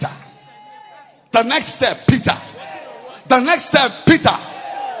 Peter. The next step, Peter. The next step, Peter.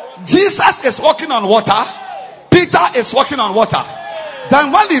 Jesus is walking on water. Peter is walking on water.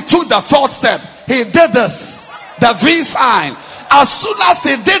 Then when he took the fourth step, he did this. The V sign. As soon as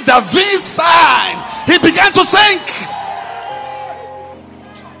he did the V sign, he began to sink.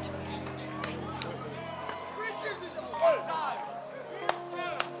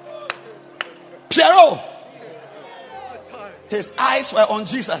 Piero, his eyes were on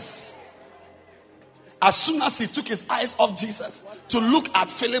Jesus. As soon as he took his eyes off Jesus to look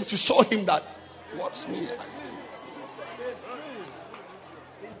at Philip to show him that, watch me.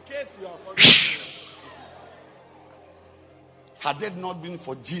 Had it not been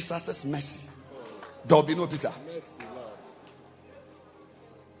for Jesus' mercy, there will be no Peter.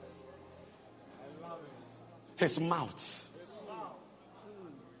 His mouth.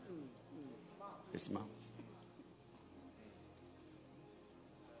 His mouth.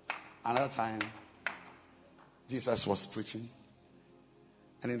 Another time, Jesus was preaching.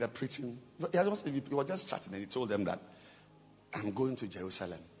 And in the preaching, he was just chatting and he told them that I'm going to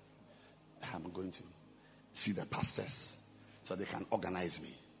Jerusalem. I'm going to see the pastors so they can organize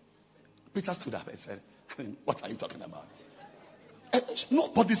me. Peter stood up and said, what are you talking about?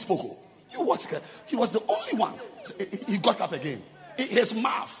 Nobody spoke. You watch. He was the only one. He got up again. His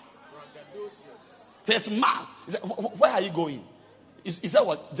mouth. His mouth. He said, where are you going? He said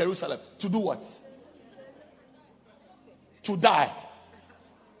what? Jerusalem. To do what? To die.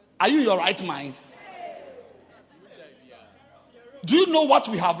 Are you in your right mind? Do you know what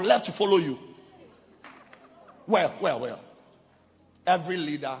we have left to follow you? Well. Every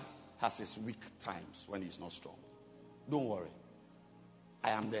leader has his weak times when he's not strong. Don't worry.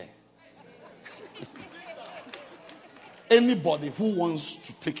 I am there. Anybody who wants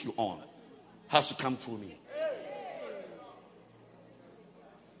to take you on has to come through me.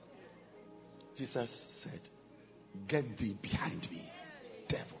 Jesus said, get thee behind me,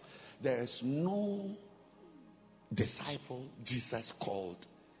 devil. There is no disciple Jesus called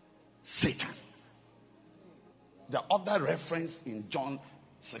Satan. The other reference in John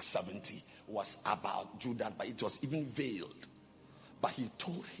 6:70 was about Judas, but it was even veiled. But he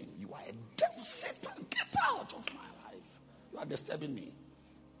told him, you are a devil, Satan, get out of my life. You are disturbing me.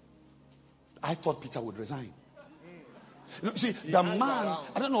 I thought Peter would resign. See, the man,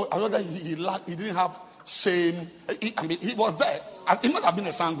 I don't know that he didn't have shame. He was there. He must have been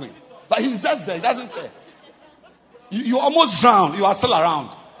a sanguine. But he's just there. He doesn't care. You almost drowned. You are still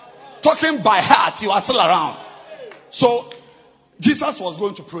around. Talking by heart, you are still around. So, Jesus was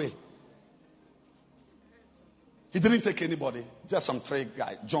going to pray. He didn't take anybody. Just some three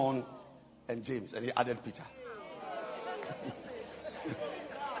guys, John and James. And he added Peter.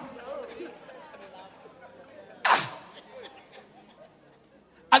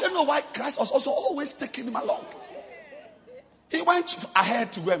 I don't know why Christ was also always taking him along. He went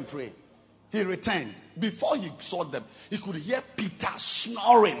ahead to go and pray. He returned. Before he saw them, he could hear Peter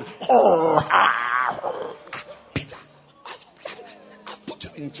snoring. Peter, I put you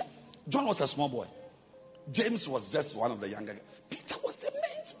in charge. John was a small boy. James was just one of the younger guys. Peter was the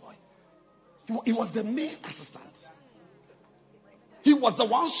main boy. He was the main assistant. He was the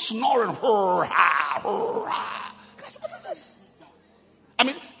one snoring. What is this? I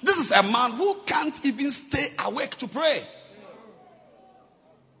mean, this is a man who can't even stay awake to pray.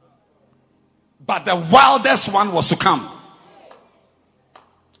 But the wildest one was to come.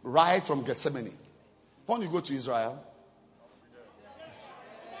 Right from Gethsemane. When you go to Israel,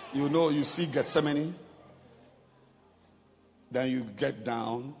 you see Gethsemane. Then you get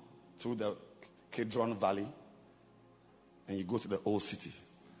down through the Kidron Valley. And you go to the old city.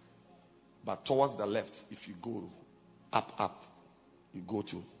 But towards the left, if you go up, you go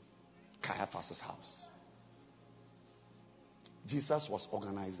to Caiaphas' house. Jesus was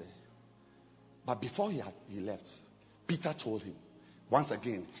organized there. But before he left, Peter told him, once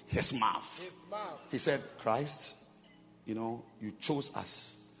again, his mouth. He said, Christ, you chose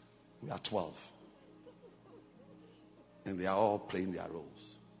us. We are 12. And they are all playing their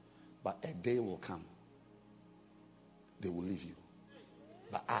roles. But a day will come. They will leave you.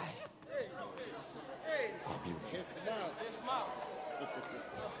 But I'll be with you.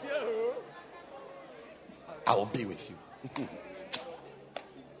 I will be with you.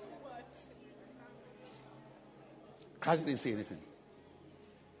 Christ didn't say anything.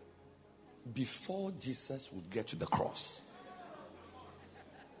 Before Jesus would get to the cross,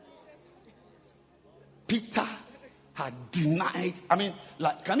 had denied. I mean,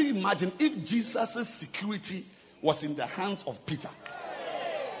 like, can you imagine if Jesus' security was in the hands of Peter?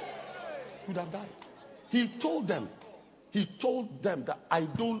 He would have died. He told them that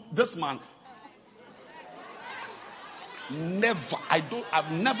this man,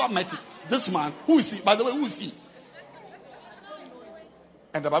 I've never met him. This man, who is he? By the way, who is he?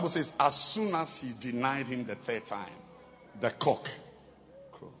 And the Bible says, as soon as he denied him the third time, the cock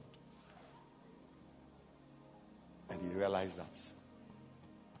crowed. And he realized that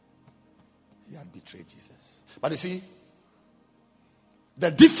he had betrayed Jesus. But you see,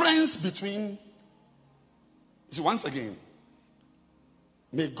 the difference between, once again,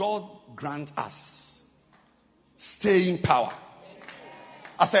 may God grant us staying power.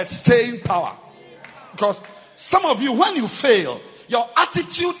 I said staying power. Because some of you, when you fail, your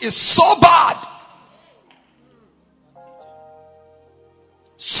attitude is so bad.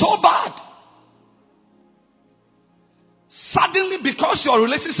 So bad. Suddenly, because your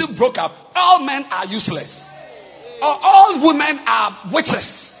relationship broke up, all men are useless. Or all women are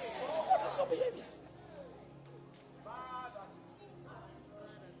witches. What is your behavior?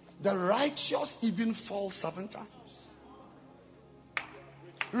 The righteous even fall 7 times.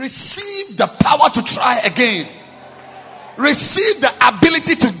 Receive the power to try again. Receive the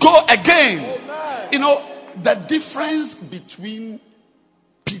ability to go again. Amen. You know, the difference between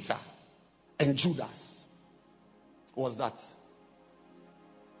Peter and Judas was that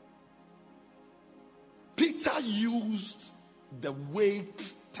Peter used the wait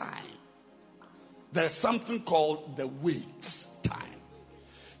time. There is something called the wait time.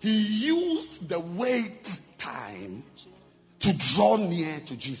 He used the wait time to draw near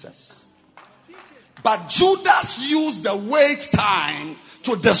to Jesus. But Judas used the wait time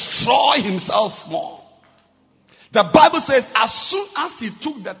to destroy himself more. The Bible says, as soon as he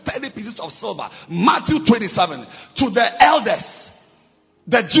took the 30 pieces of silver, Matthew 27, to the elders,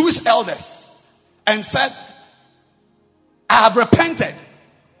 the Jewish elders, and said, I have repented.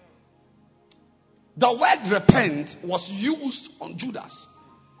 The word repent was used on Judas.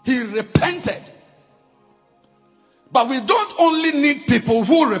 He repented. But we don't only need people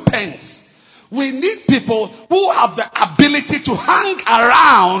who repent. We need people who have the ability to hang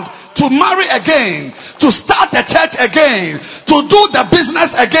around, to marry again, to start a church again, to do the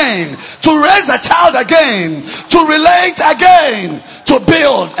business again, to raise a child again, to relate again, to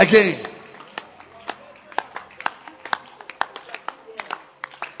build again.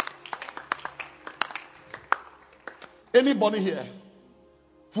 Anybody here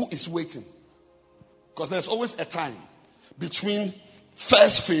who is waiting? Because there's always a time between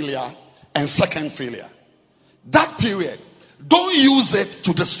first failure and second failure. That period, don't use it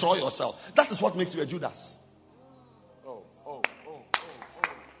to destroy yourself. That is what makes you a Judas.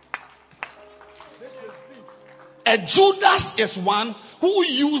 A Judas is one who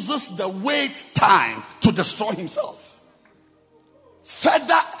uses the wait time to destroy himself.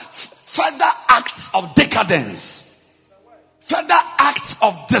 Further acts of decadence, further acts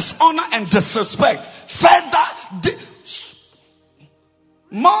of dishonor and disrespect,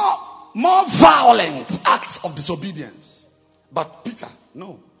 more violent acts of disobedience. But Peter,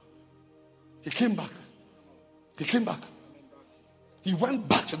 no. He came back. He went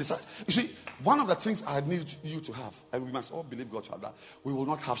back to the side. You see, one of the things I need you to have, and we must all believe God to have that, we will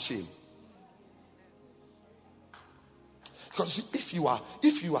not have shame. Because you see,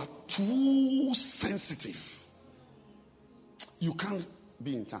 if you are too sensitive, you can't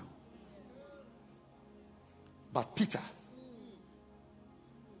be in town. But Peter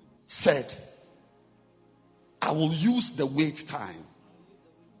said, I will use the wait time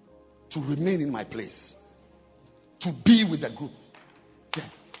to remain in my place, to be with the group. Yeah.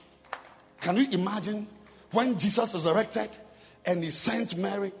 Can you imagine when Jesus resurrected and he sent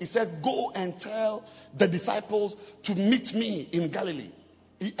Mary? He said, go and tell the disciples to meet me in Galilee.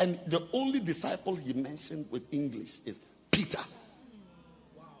 And the only disciple he mentioned with English is Peter.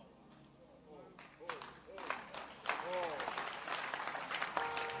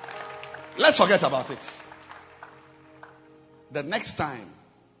 Let's forget about it. The next time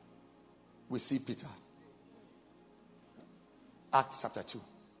we see Peter, Acts chapter 2.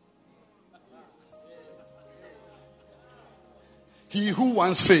 He who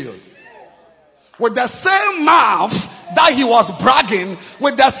once failed, with the same mouth that he was bragging,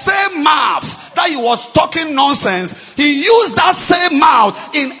 with the same mouth that he was talking nonsense, he used that same mouth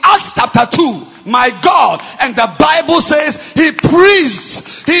in Acts chapter 2. My God. And the Bible says he preached.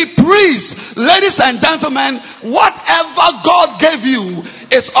 Ladies and gentlemen, whatever God gave you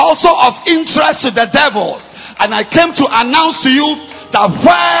is also of interest to the devil. And I came to announce to you that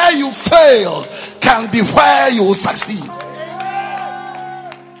where you failed, can be where you will succeed.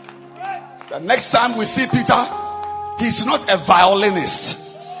 The next time we see Peter, he's not a violinist.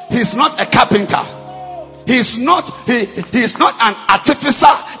 He's not a carpenter. He's not an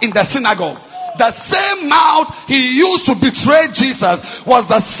artificer in the synagogue. The same mouth he used to betray Jesus was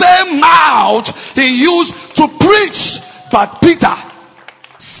the same mouth he used to preach. But Peter,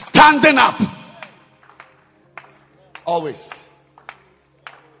 standing up, always.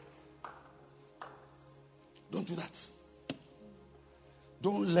 Don't do that.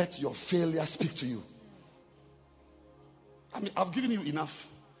 Don't let your failure speak to you. I mean, I've given you enough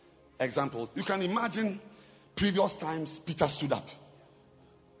examples. You can imagine previous times Peter stood up.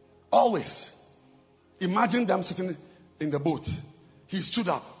 Always. Imagine them sitting in the boat. He stood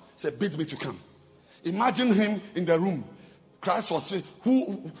up, said, bid me to come. Imagine him in the room. Christ was saying,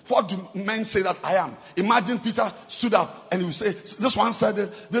 what do men say that I am? Imagine Peter stood up and he say, this one said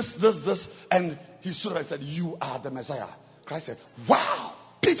this, and he stood up and said, you are the Messiah. Christ said, wow,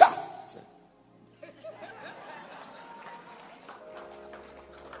 Peter.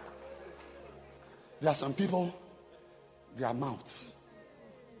 There are some people, their mouth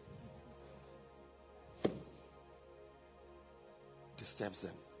disturbs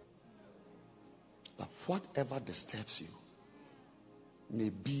them. But whatever disturbs you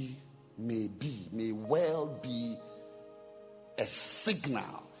may well be a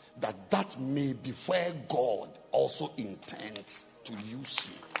signal that may be where God also intends to use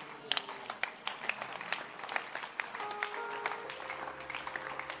you.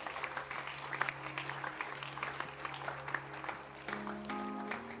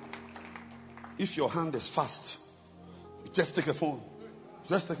 If your hand is fast, you just take a phone.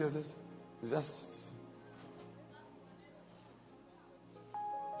 Just take it.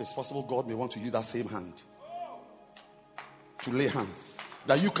 It's possible God may want to use that same hand to lay hands.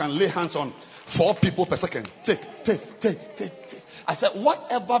 That you can lay hands on 4 people per second. Take. I said,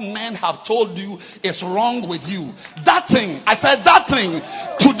 whatever men have told you is wrong with you. That thing,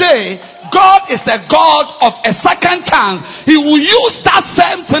 today, God is a God of a second chance. He will use that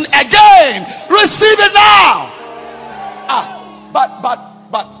same thing again. Receive it now.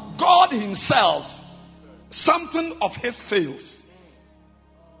 But God himself, something of his fails.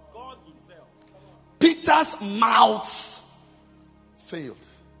 Peter's mouth failed.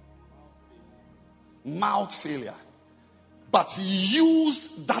 Mouth failure. But he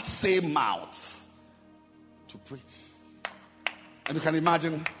used that same mouth to preach. And you can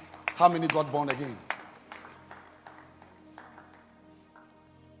imagine how many got born again.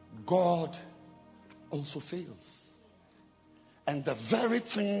 God also fails. And the very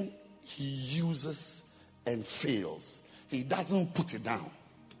thing he uses and fails, he doesn't put it down.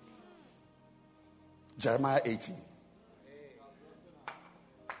 Jeremiah 18.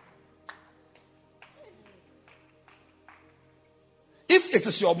 If it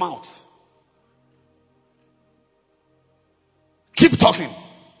is your mouth, keep talking.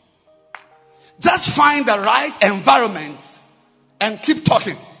 Just find the right environment and keep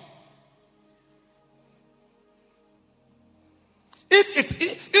talking.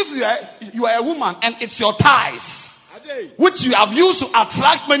 If you are a woman and it's your ties, which you have used to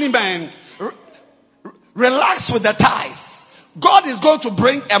attract many men, relax with the ties. God is going to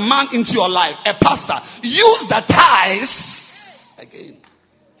bring a man into your life, a pastor. Use the ties again.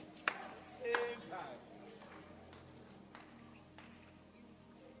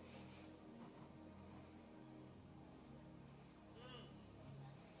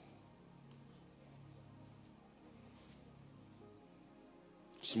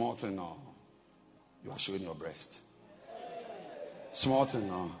 Small thing, no. You are showing your breast. Small thing,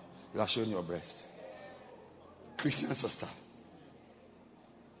 no. You are showing your breast. Christian sister,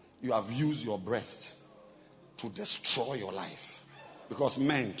 you have used your breast to destroy your life. Because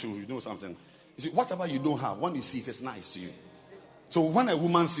men too, you know something. You see, whatever you don't have, when you see it, it's nice to you. So when a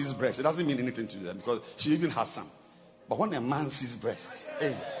woman sees breast, it doesn't mean anything to them because she even has some. But when a man sees breast,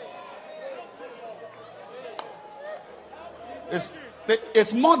 hey,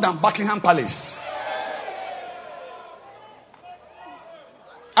 it's more than Buckingham Palace.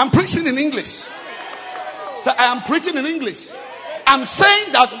 I'm preaching in English. So I am preaching in English. I'm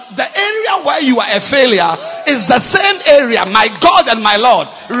saying that the area where you are a failure is the same area, my God and my Lord.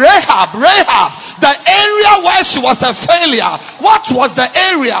 Rahab, the area where she was a failure. What was the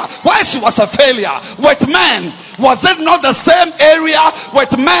area where she was a failure? With men. Was it not the same area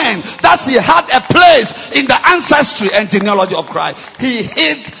with men that she had a place in the ancestry and genealogy of Christ? He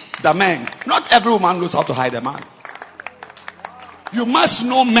hid the men. Not every woman knows how to hide a man. You must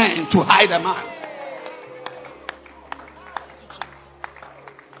know men to hide a man.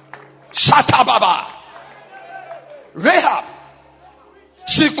 Shatababa. Rahab.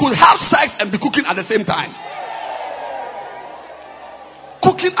 She could have sex and be cooking at the same time.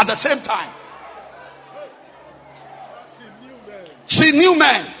 Cooking at the same time. She knew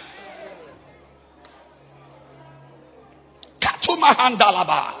men. Katuma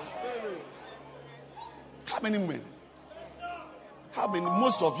handalaba. How many men? How many?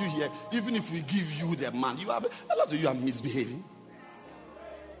 Most of you here, even if we give you the man, you have a lot of you are misbehaving.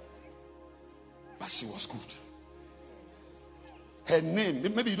 But she was good. Her name,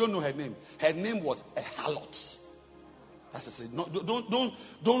 maybe you don't know her name. Her name was a harlot. That's to say, no,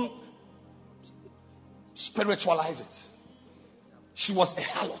 don't spiritualize it. She was a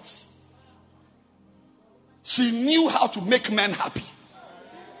harlot. She knew how to make men happy.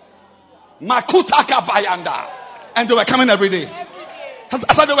 Makutaka bayanda. And they were coming every day.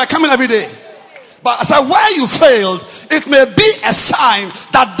 I said they were coming every day. But I said where you failed, it may be a sign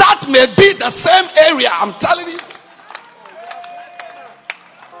that may be the same area. I'm telling you.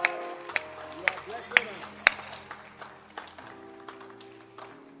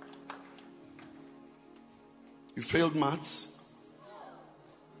 You failed maths.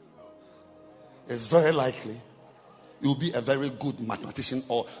 It's very likely you'll be a very good mathematician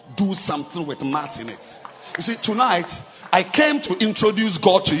or do something with maths in it. You see, tonight I came to introduce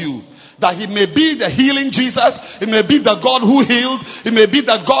God to you. That he may be the healing Jesus. He may be the God who heals. He may be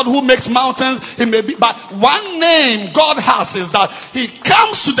the God who makes mountains. He may be, but one name God has is that he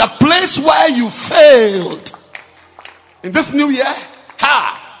comes to the place where you failed. In this new year,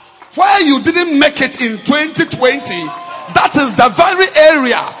 where you didn't make it in 2020, that is the very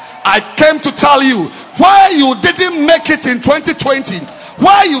area I came to tell you. Where you didn't make it in 2020,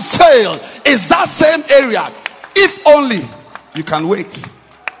 where you failed, is that same area. If only you can wait.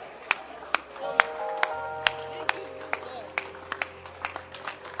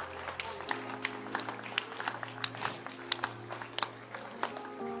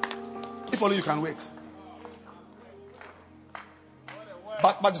 If only you can wait.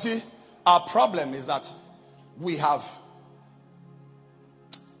 But you see, our problem is that we have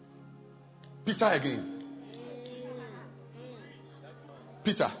Peter again.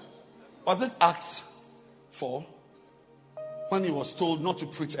 Peter, was it Acts 4 when he was told not to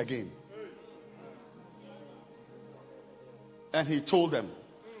preach again? And he told them,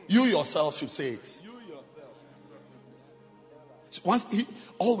 you yourself should say it. Once he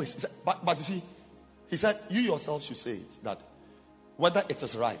always said, but you see, he said, you yourself should say it, that whether it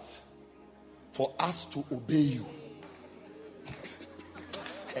is right for us to obey you.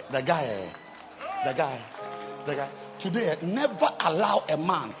 The guy. Today, never allow a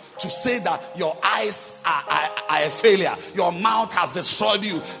man to say that your eyes are a failure, your mouth has destroyed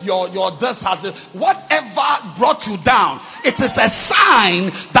you, your this has whatever brought you down. It is a sign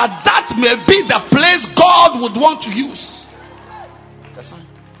that may be the place God would want to use. The sign.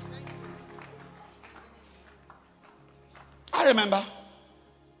 I remember.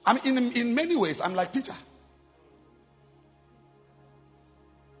 In many ways, I'm like Peter.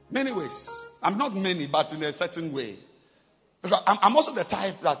 Many ways. I'm not many, but in a certain way. Because I'm also the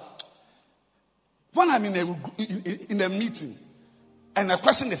type that when I'm in a meeting and a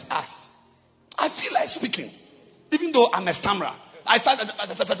question is asked, I feel like speaking. Even though I'm a stammerer. I start,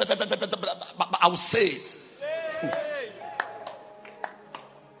 but I will say it.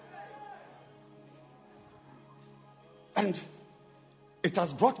 And it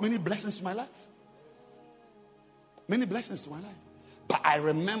has brought many blessings to my life. Many blessings to my life. But I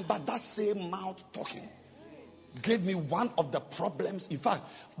remember that same mouth talking gave me one of the problems. In fact,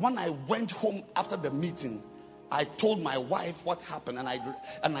 when I went home after the meeting, I told my wife what happened, and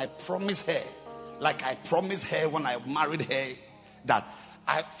I promised her, like I promised her when I married her, that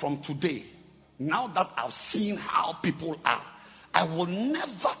from today, now that I've seen how people are, I will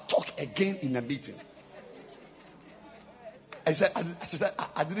never talk again in a meeting. She said,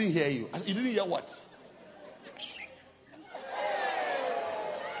 I didn't hear you. I said, you didn't hear what?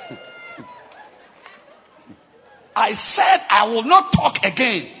 I said I will not talk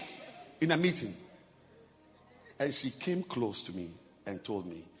again in a meeting. And she came close to me and told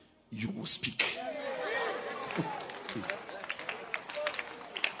me, you will speak.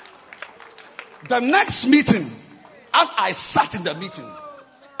 The next meeting, as I sat in the meeting,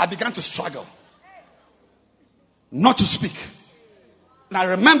 I began to struggle not to speak. And I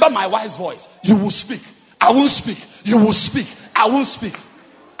remember my wife's voice. You will speak. I won't speak. You will speak. I won't speak.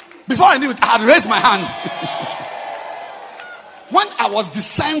 Before I knew it, I had raised my hand. When I was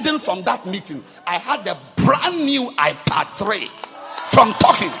descending from that meeting, I had a brand new iPad 3 from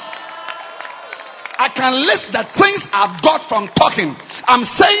talking. I can list the things I've got from talking. I'm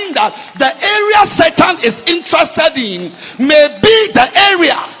saying that the area Satan is interested in may be the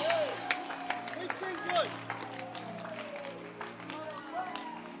area.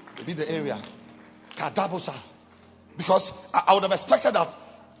 Maybe the area. Kadabosa. Because I would have expected that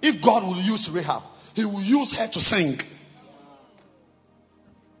if God will use Rahab, he will use her to sing.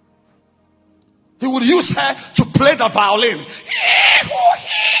 He would use her to play the violin.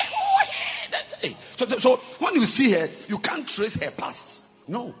 So when you see her, you can't trace her past.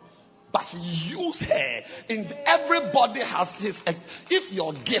 No. But he used her. And everybody has his. If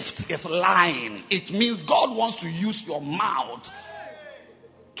your gift is lying, it means God wants to use your mouth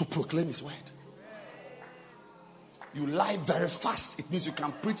to proclaim his word. You lie very fast. It means you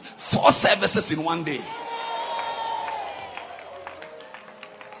can preach 4 services in one day.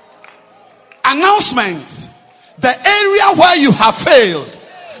 Announcement. The area where you have failed,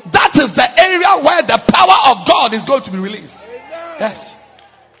 that is the area where the power of God is going to be released. Yes.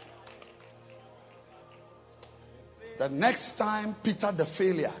 The next time Peter the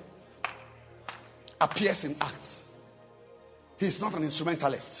failure appears in Acts, he's not an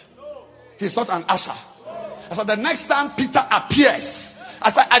instrumentalist. He's not an usher. I said, the next time Peter appears,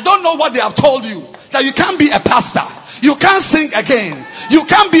 I said, I don't know what they have told you. That you can't be a pastor. You can't sing again. You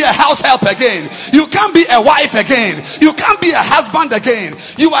can't be a house help again. You can't be a wife again. You can't be a husband again.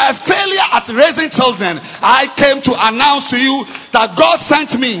 You are a failure at raising children. I came to announce to you that God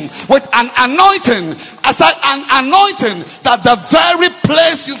sent me with an anointing. I said, an anointing that the very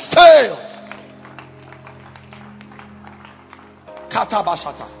place you failed.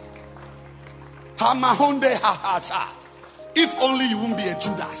 Katabashata. If only you won't be a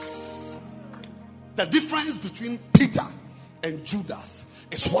Judas. The difference between Peter and Judas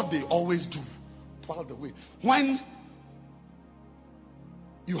is what they always do. By the way, when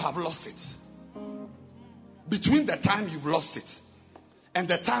you have lost it, between the time you've lost it and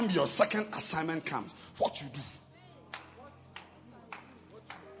the time your second assignment comes, what you do?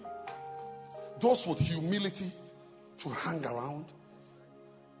 Those with humility to hang around,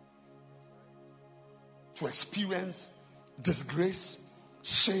 to experience disgrace,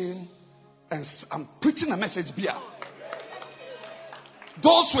 shame, and I'm preaching a message here.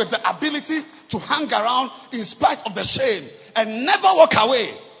 Those with the ability to hang around in spite of the shame and never walk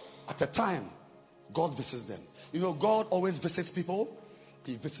away. At the time, God visits them. You know, God always visits people.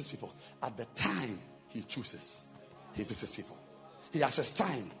 He visits people. At the time he chooses, he visits people. He has his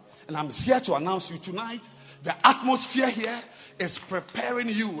time. And I'm here to announce to you tonight, the atmosphere here is preparing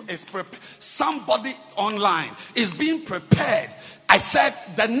you. Somebody online is being prepared. I said,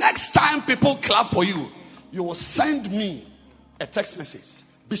 the next time people clap for you, you will send me a text message.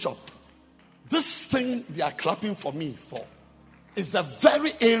 Bishop, this thing they are clapping for me for is the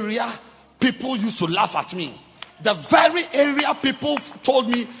very area people used to laugh at me. The very area people told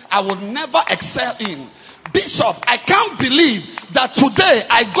me I would never excel in. Bishop, I can't believe that today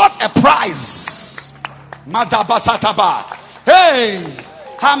I got a prize. Madabasataba. Hey,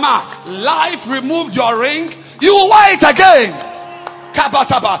 Hama, life removed your ring. You will wear it again.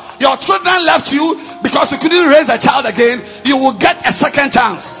 Kabataba. Your children left you because you couldn't raise a child again. You will get a second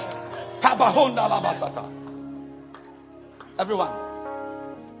chance. Kabahonda labasata. Everyone.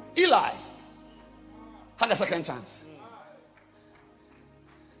 Eli had a second chance.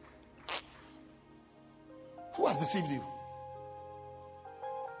 Who has deceived you?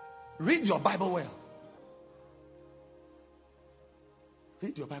 Read your Bible well.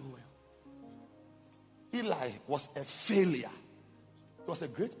 Read your Bible well. Eli was a failure. He was a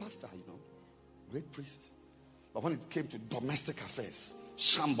great pastor, you know, great priest. But when it came to domestic affairs,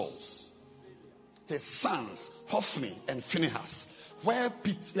 shambles. His sons, Hophni and Phinehas, where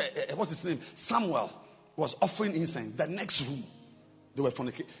what's his name? Samuel was offering incense. The next room, they were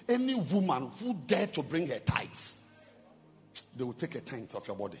fornicating. Any woman who dared to bring her tithes, they will take a tenth of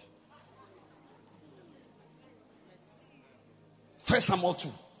your body. 1 Samuel 2.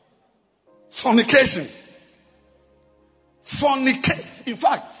 Fornication. In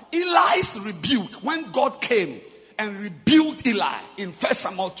fact, Eli's rebuke, when God came and rebuked Eli in 1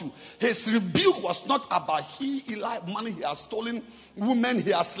 Samuel 2, his rebuke was not about Eli, money he has stolen, women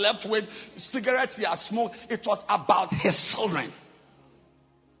he has slept with, cigarettes he has smoked. It was about his children.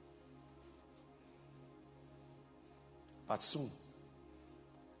 But soon,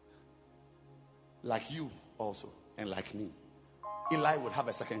 like you also, and like me, Eli would have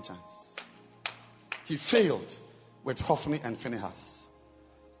a second chance. He failed with Hophni and Phinehas.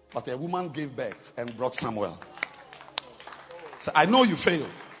 But a woman gave birth and brought Samuel. So I know you failed.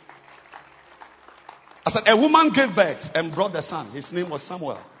 I said, a woman gave birth and brought the son. His name was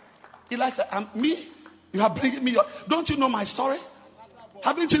Samuel. Eli said, me? You are bringing me. Don't you know my story?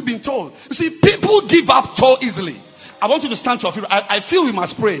 Haven't you been told? You see, people give up so easily. I want you to stand to your feet. I feel we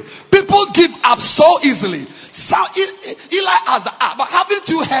must pray. People give up so easily. So Eli asked, but haven't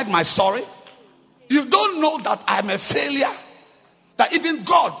you heard my story? You don't know that I'm a failure? That even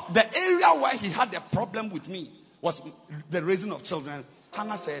God, the area where he had a problem with me was the raising of children.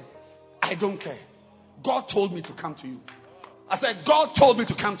 Hannah said, I don't care. God told me to come to you. I said, God told me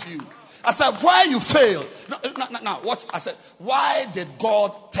to come to you. I said, why you failed? Now, watch. I said, why did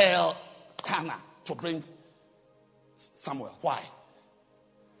God tell Hannah to bring Samuel? Why?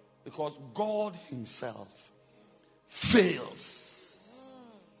 Because God himself fails.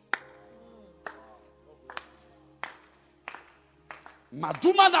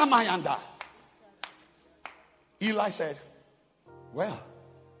 Madumana Mayanda. Eli said, well,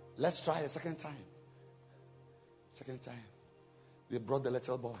 let's try a second time. Second time. They brought the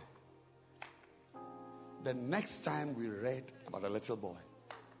little boy. The next time we read about the little boy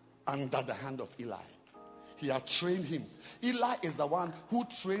under the hand of Eli, he had trained him. Eli is the one who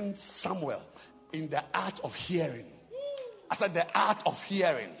trained Samuel in the art of hearing. I said the art of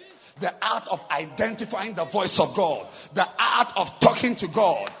hearing. The art of identifying the voice of God. The art of talking to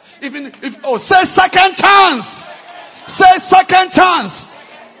God. Even if, say second chance. Say second chance.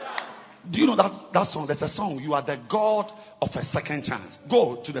 Do you know that song? There's a song. You are the God of a second chance.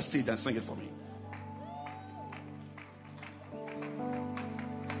 Go to the stage and sing it for me.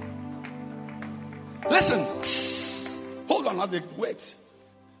 Listen. Hold on. Wait.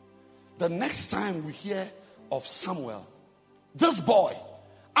 The next time we hear of Samuel, this boy,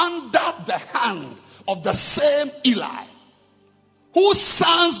 under the hand of the same Eli, whose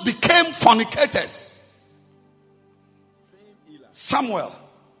sons became fornicators, Samuel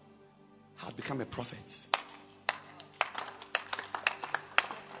had become a prophet.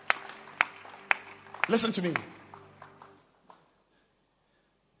 Listen to me.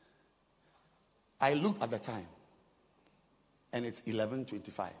 I looked at the time, and it's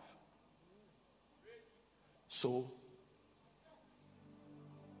 11:25. So,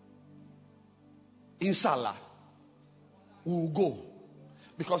 inshallah, we'll go.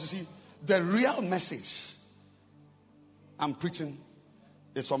 Because you see, the real message I'm preaching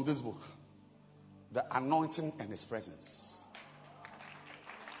is from this book, The Anointing and His Presence.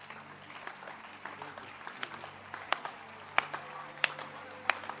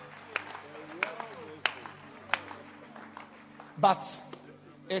 But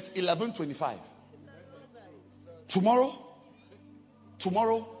it's 11:25. Tomorrow,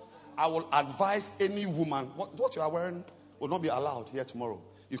 I will advise any woman, what you are wearing will not be allowed here tomorrow.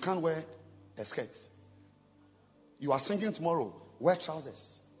 You can't wear a skirt. You are singing tomorrow, wear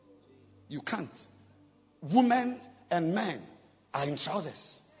trousers. You can't. Women and men are in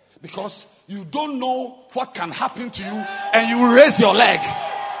trousers. Because you don't know what can happen to you and you raise your leg.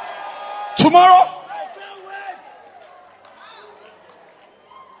 Tomorrow,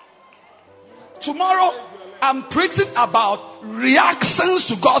 I'm preaching about reactions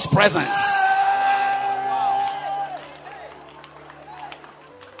to God's presence.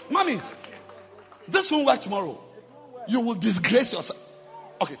 Mommy, this won't work tomorrow. You will disgrace yourself.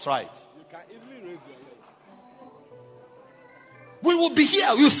 Okay, try it. You can easily raise your leg. We will be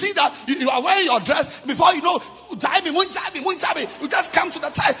here. You see that you are wearing your dress. Before you know, you just come to the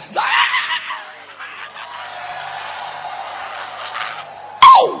time.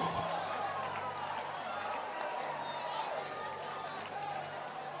 Oh!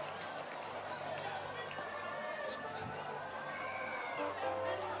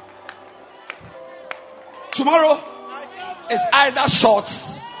 Tomorrow is either shorts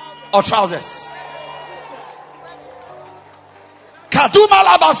or trousers.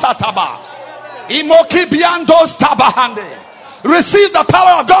 Receive the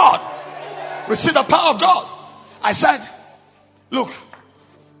power of God. Receive the power of God. I said, look,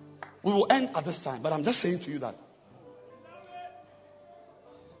 we will end at this time, but I'm just saying to you that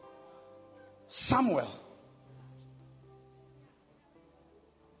Samuel,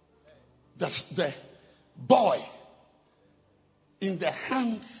 the boy in the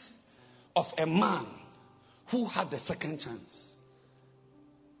hands of a man who had the second chance,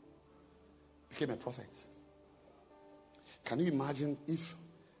 became a prophet. Can you imagine if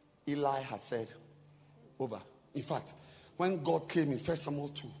Eli had said, over? In fact, when God came in 1 Samuel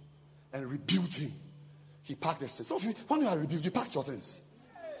 2 and rebuked him, he packed his things. So when you are rebuked, you pack your things.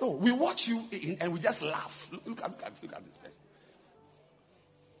 No, we watch you and we just laugh. Look at this person.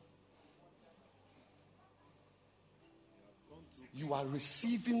 You are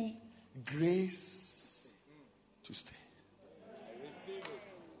receiving grace to stay.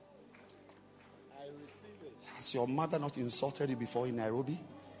 Has your mother not insulted you before in Nairobi?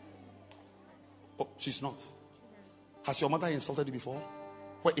 Oh, she's not. Has your mother insulted you before?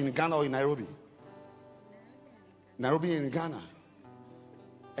 What, in Ghana or in Nairobi? Nairobi in Ghana.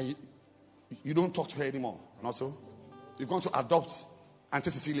 And you don't talk to her anymore. Not so? You're going to adopt Auntie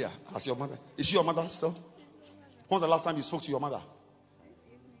Cecilia as your mother. Is she your mother still? When was the last time you spoke to your mother?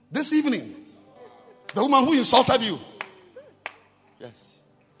 This evening. The woman who insulted you. Yes.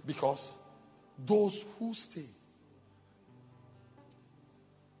 Because those who stay.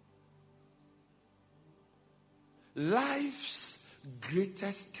 Life's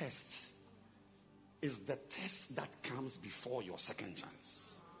greatest test is the test that comes before your second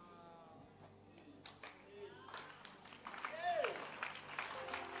chance.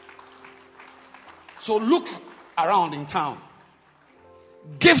 So look around in town.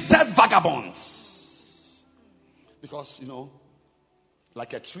 Gifted vagabonds. Because,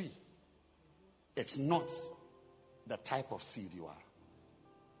 like a tree, it's not the type of seed you are,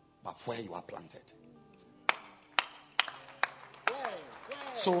 but where you are planted.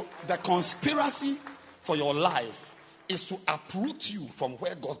 So the conspiracy for your life is to uproot you from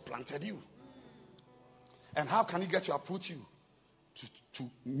where God planted you. And how can he get to uproot you? To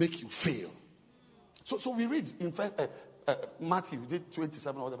make you fail. So we read in Matthew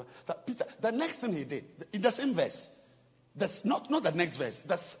 27 or whatever, that Peter, the next thing he did, in the same verse, that's not the next verse,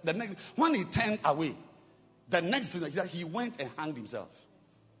 that's the next, when he turned away, the next thing that he went and hanged himself.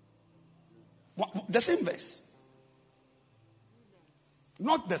 The same verse.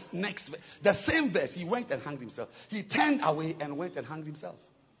 Not the next verse. The same verse. He went and hanged himself. He turned away and went and hanged himself.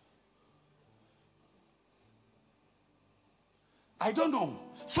 I don't know.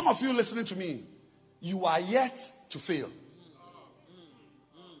 Some of you listening to me, you are yet to fail.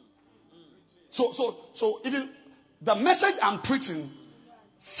 So even the message I'm preaching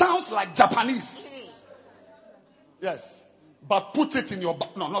sounds like Japanese. Yes. But put it in your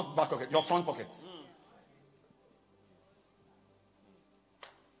not back pocket, your front pocket.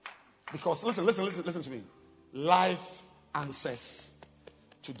 Because listen to me. Life answers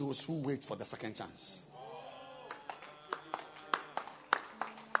to those who wait for the second chance.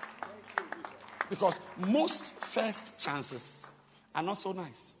 Because most first chances are not so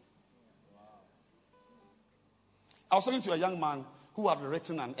nice. I was talking to a young man who had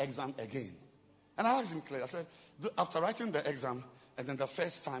written an exam again. And I asked him clearly, I said, after writing the exam and then the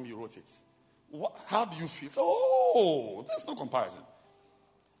first time you wrote it, how do you feel? Oh, there's no comparison.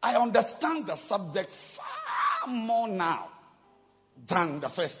 I understand the subject far more now than the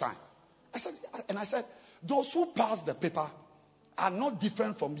first time. I said, those who passed the paper are not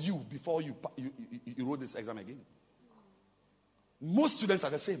different from you before you wrote this exam again. Most students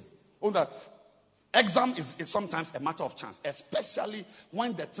are the same. The exam is sometimes a matter of chance, especially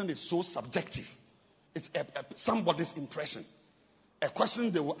when the thing is so subjective. It's somebody's impression. A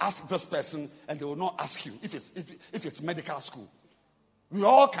question they will ask this person and they will not ask you if it's medical school. We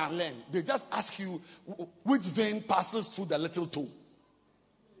all can learn. They just ask you which vein passes through the little toe.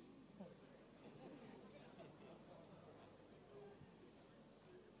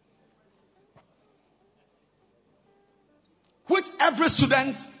 Which every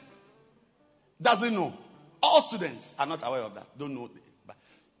student doesn't know. All students are not aware of that. Don't know. But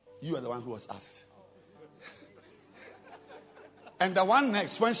you are the one who was asked. And the one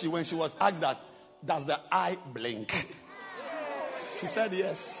next, when she was asked that, does the eye blink? She said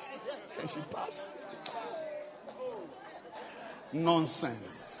yes. And she passed. Nonsense.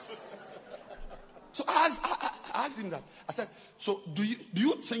 So I asked him that. I said, so do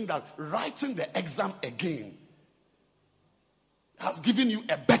you think that writing the exam again has given you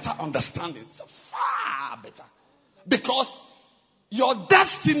a better understanding? It's far better. Because your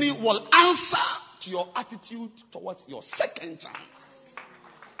destiny will answer to your attitude towards your second chance.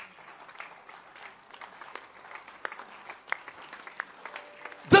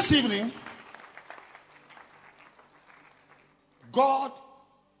 This evening, God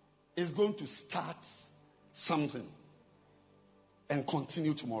is going to start something and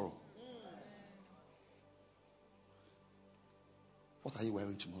continue tomorrow. What are you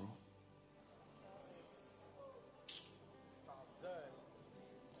wearing tomorrow?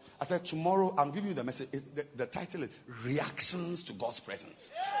 I said tomorrow I'm giving you the message. The title is Reactions to God's Presence.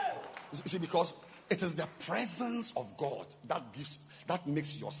 You see, because it is the presence of God that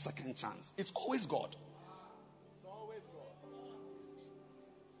makes your second chance. It's always God.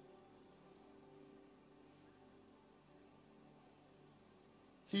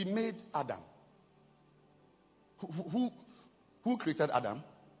 He made Adam. Who created Adam?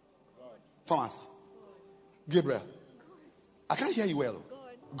 God. Thomas. Gabriel. I can't hear you well.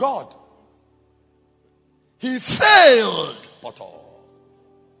 God. He failed. But all.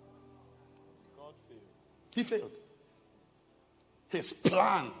 He failed. His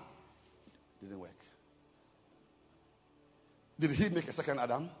plan didn't work. Did he make a second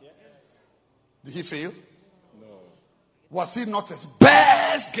Adam? Yes. Did he fail? No. Was he not his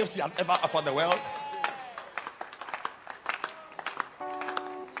best gift he had ever offered the world?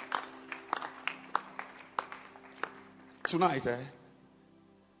 Tonight,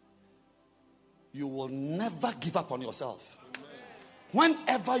 you will never give up on yourself.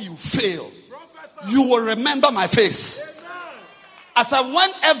 Whenever you fail, you will remember my face. I said,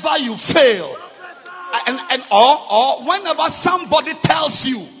 whenever you fail, or whenever somebody tells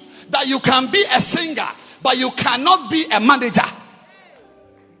you that you can be a singer, but you cannot be a manager.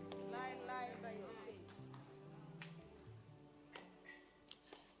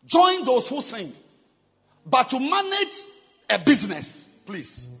 Join those who sing. But to manage a business,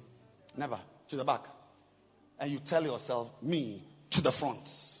 please, never. To the back. And you tell yourself, me, to the front.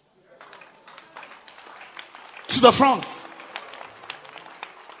 To the front.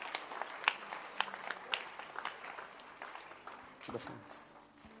 To the front.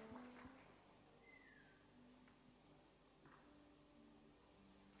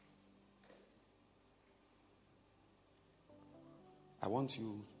 I want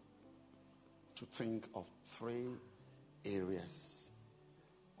you to think of 3 areas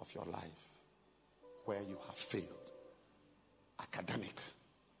of your life where you have failed. Academic,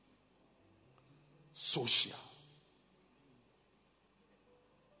 social,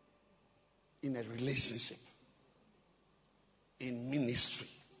 in a relationship, in ministry.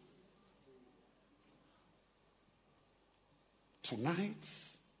 Tonight,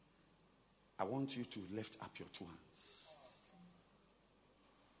 I want you to lift up your 2 hands.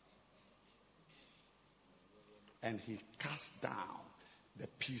 And he cast down the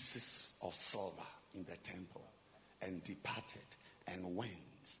pieces of silver in the temple and departed and went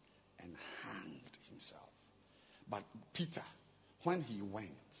and hanged himself. But Peter, when he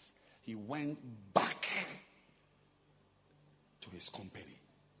went back to his company.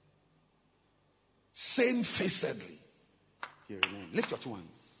 Shamefacedly, he remained. Lift your 2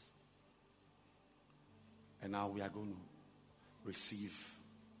 hands. And now we are going to receive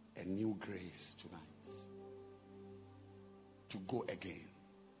a new grace tonight. To go again.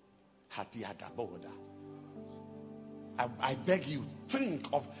 I beg you, think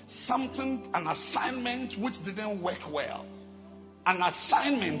of something, an assignment which didn't work well. An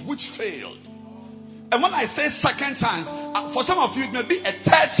assignment which failed. And when I say second chance, for some of you it may be a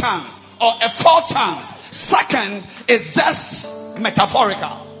 3rd chance or a 4th chance. Second is just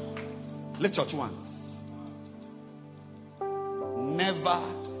metaphorical. Lift your 2 hands. Never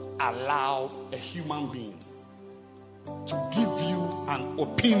allow a human being to give you an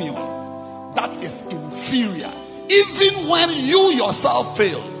opinion that is inferior, even when you yourself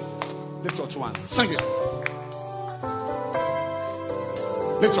failed. Lift your 2 hands. Sing it.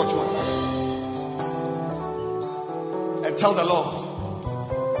 Lift your 2 hands. And tell the Lord,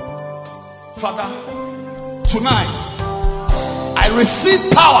 Father, tonight I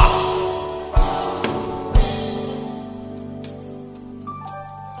receive power.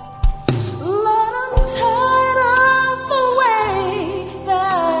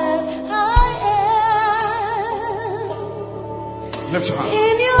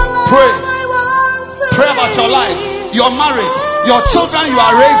 Your life, your marriage, your children you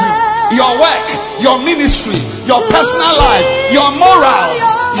are raising, your work, your ministry, your personal life, your morals,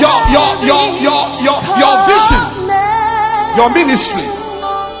 your vision, your ministry.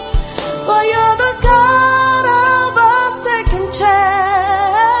 For you're the God of a second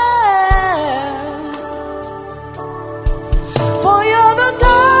chance. For you're the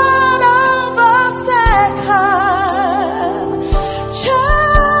God of a second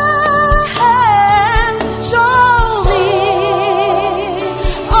chance.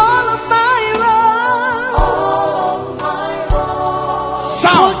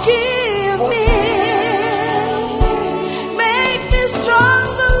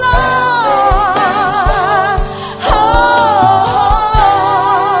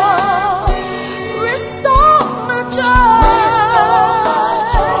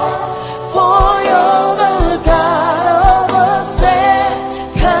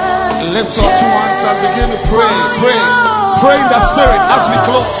 Pray in the spirit as we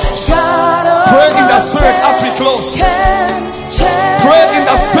close. Pray in the spirit as we close. Pray in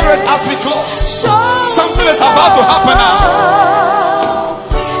the spirit as we close. Something is about to happen now.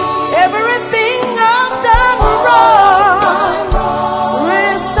 Everything I've done wrong,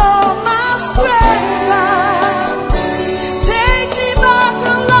 restore my strength. Take me back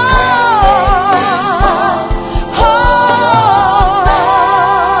alive.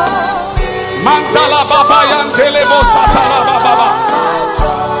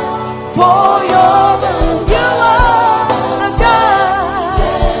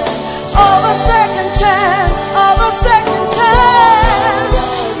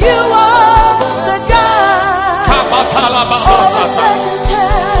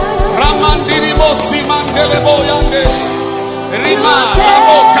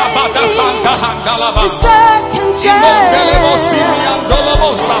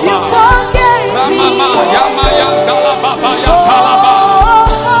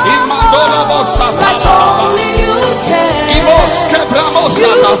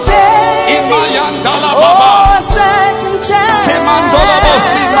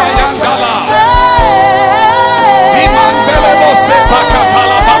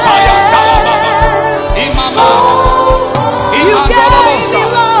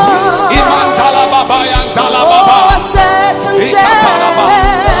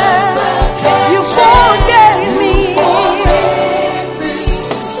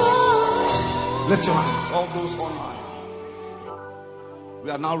 Lift your hands, all those online. We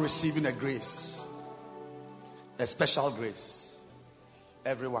are now receiving a grace, a special grace.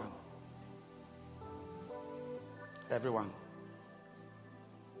 Everyone. Everyone.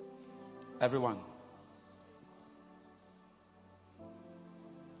 Everyone.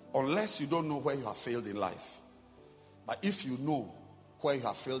 Unless you don't know where you have failed in life. But if you know where you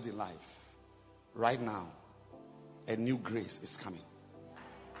have failed in life, right now, a new grace is coming.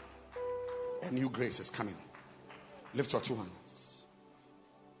 A new grace is coming. Lift your two hands.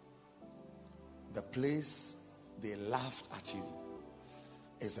 The place they laughed at you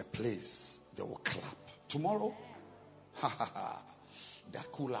is a place they will clap. Tomorrow,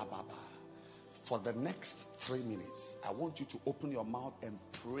 Dakula Baba. For the next 3 minutes, I want you to open your mouth and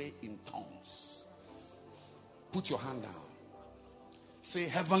pray in tongues. Put your hand down. Say,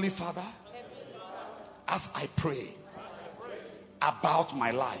 Heavenly Father, as I pray about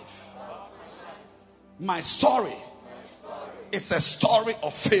my life, my story is a story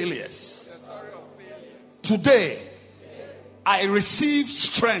of failures. Today, I receive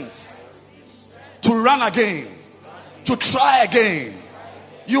strength to run again, to try again.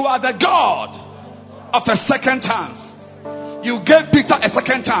 You are the God of a second chance. You gave Peter a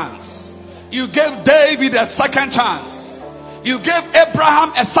second chance. You gave David a second chance. You gave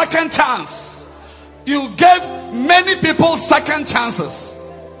Abraham a second chance. You gave many people second chances.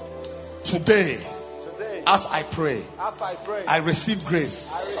 Today, as I pray, I receive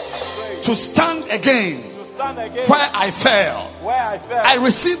grace to stand again where I fail. I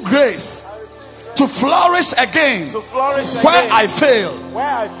receive grace to flourish again where I fail.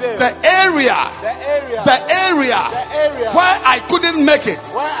 The area where I couldn't make it,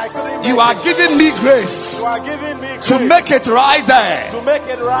 you are giving me grace to make it right there.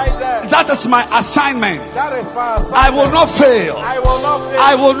 That is my assignment. I will not fail. I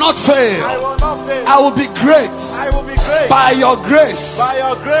will not fail. I will be great by your grace,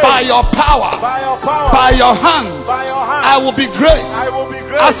 by your power, by your hand. I will be great.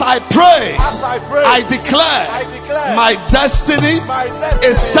 As I pray, I declare my destiny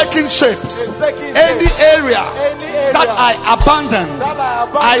is taking shape. Any area that I abandoned,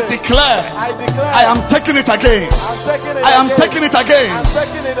 I declare I am taking it again. I am taking it again.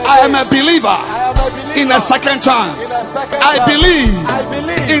 I am a believer in a second chance. I believe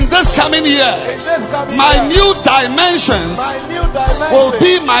in this coming year, my new dimensions will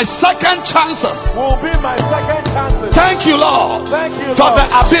be my second chances. Thank you, Lord, for the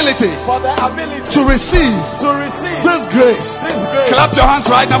ability to receive this grace. Clap your hands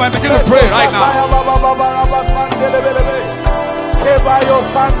right now and begin to pray right now.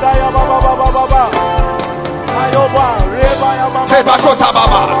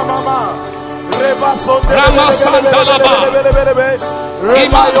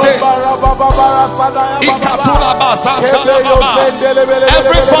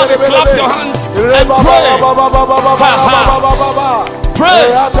 Everybody clap your hands and pray.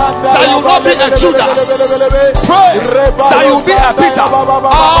 Pray that you will not be a Judas. Pray that you will be a Peter.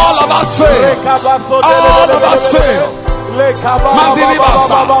 All of us fail. All of us fail.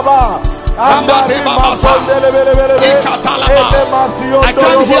 I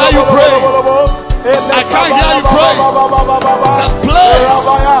can't hear you pray. I can't hear you pray. The place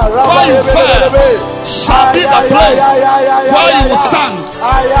where you fail shall be the place where you will stand.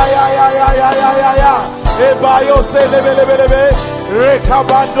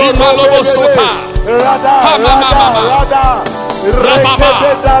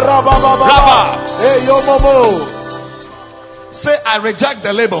 Say, I reject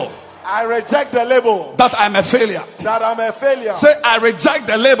the label. I reject the label that I'm a failure. That I'm a failure. Say, I reject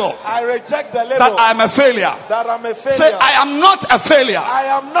the label. I reject the label that I'm a failure. That I'm a failure. Say, I am not a failure. I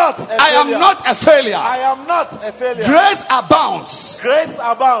am not a failure. I am not a failure. I am not a failure. Grace abounds. Grace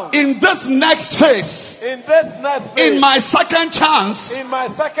abounds. In this next phase. In this next phase. In my second chance. In my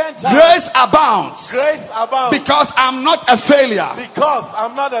second chance. Grace abounds. Grace abounds. Because I'm not a failure. Because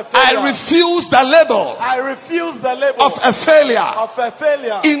I'm not a failure. I refuse the label. I refuse the label of a failure. Of a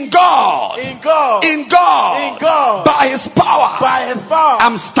failure. In God. In God. In God. In God. By His power. By His power.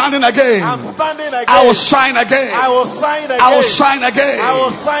 I'm standing again. I'm standing again. I will shine again. I will shine again. I will shine again. I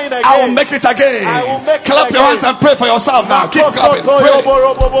will shine again. I will make it again. I will make Clap it your again. hands and pray for yourself now. Keep clapping. Pray.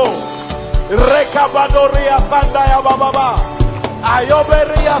 Rekabadoria sanda ya baba.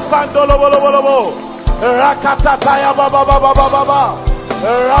 Ayoberia sando lobo. Rakatata ya baba.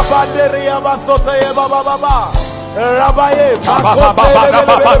 Rabanderia basote ya baba. Rabaye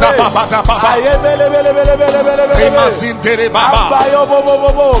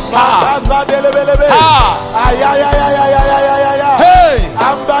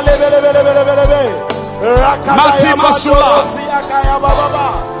Zimasula.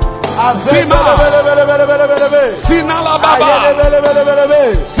 Zima. Sinala Baba.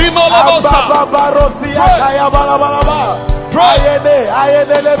 Simolobosa.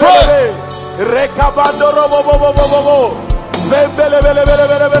 Pray.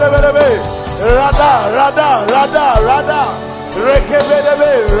 Rada.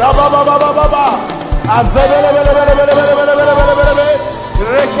 Rekebelebe, rabababababa, azebelebelebelebelebelebelebelebe,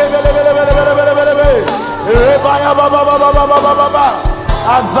 rekebelebelebelebelebelebe, rebaya bababababababa,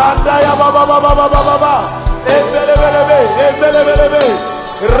 azandaya babababababa, ebelebelebe,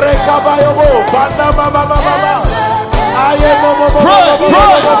 rekabayobo, bandababababa,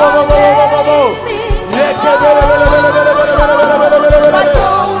 ayebobobobobobobobobobobobobobo, rekebelebelebelebelebelebelebelebe,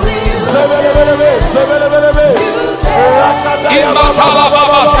 zebelebelebe,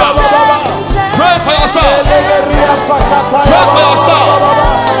 Pray for yourself. Pray for yourself.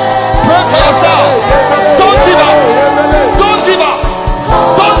 Pray for yourself. Don't give up. Don't give up.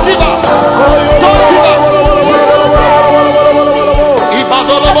 Don't give up. Don't give up.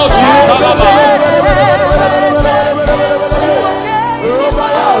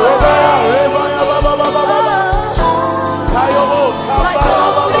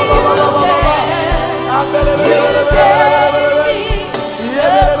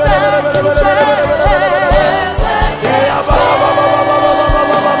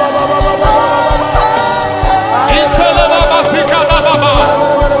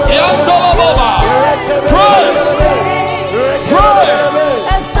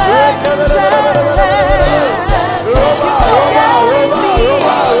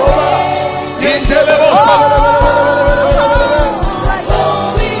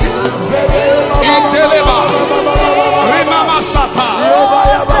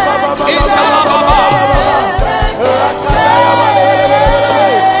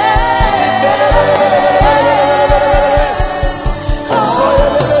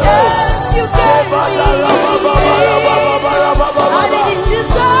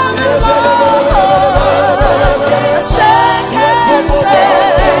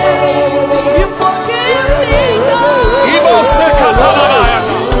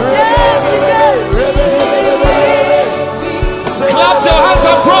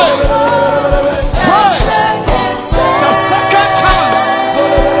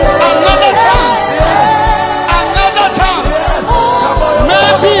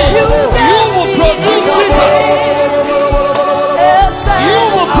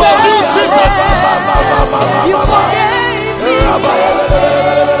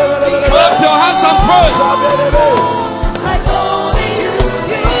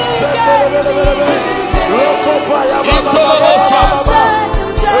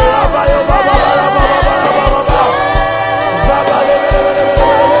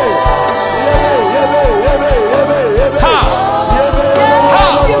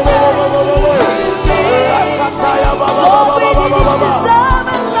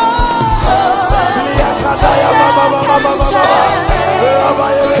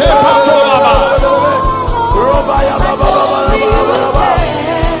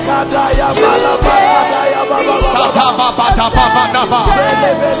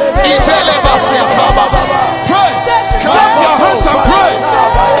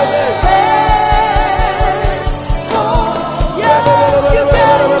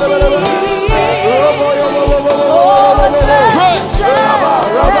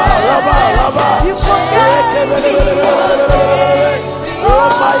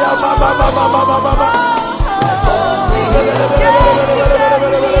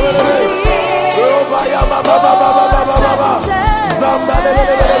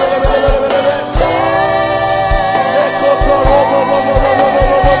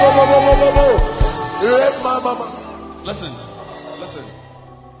 Listen.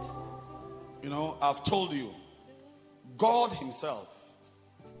 You know, I've told you, God Himself,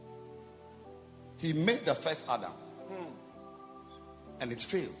 He made the first Adam, and it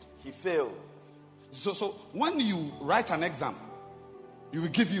failed. He failed. So when you write an exam, you will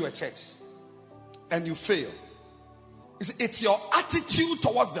give you a church, and you fail. It's your attitude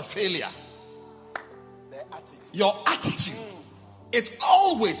towards the failure. The attitude. Your attitude. It's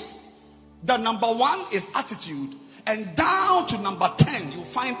always the number one is attitude, and down to number 10 you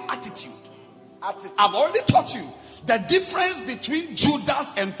find attitude. I've already taught you the difference between Judas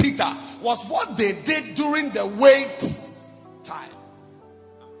and Peter was what they did during the wait time.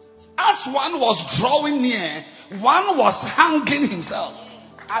 As one was drawing near, one was hanging himself.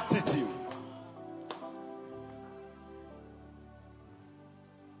 Attitude.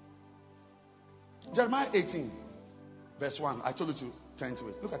 Jeremiah 18 verse 1. I told you to turn to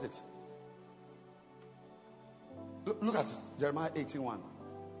it. Look at it. Look at Jeremiah 18:1.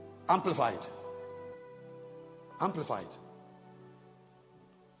 Amplified. Amplified.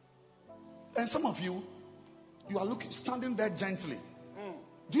 And some of you, you are standing there gently.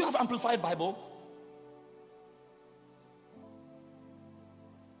 Do you have Amplified Bible?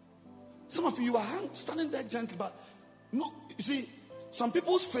 Some of you are standing there gently, but no. You see, some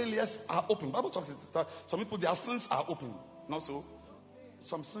people's failures are open. The Bible talks about some people, their sins are open. Not so.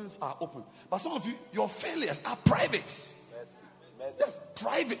 Some sins are open, but some of you, your failures are private. Yes,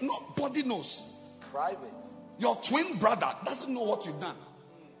 private. Nobody knows. Private. Your twin brother doesn't know what you've done,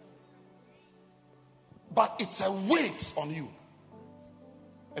 but it's a weight on you,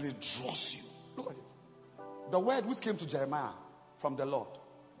 and it draws you. Look at it. The word which came to Jeremiah from the Lord.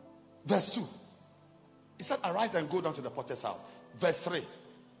 Verse 2. He said, arise and go down to the potter's house. Verse 3.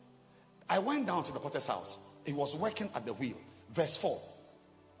 I went down to the potter's house. He was working at the wheel. Verse 4.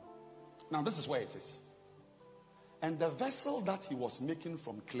 Now this is where it is. And the vessel that he was making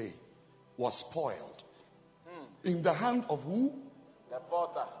from clay was spoiled. In the hand of who? The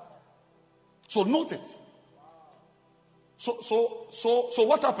potter. So note it. So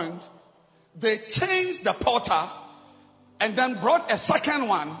what happened? They changed the potter and then brought a second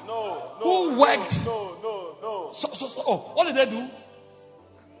one. Who worked? No. So, what did they do?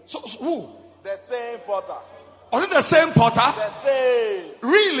 So who? The same potter. Was it the same potter? The same.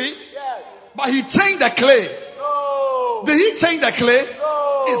 Really? Yes. But he changed the clay. No. Did he change the clay?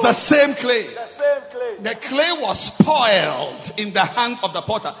 No. It's the same clay. The same clay. The clay was spoiled in the hand of the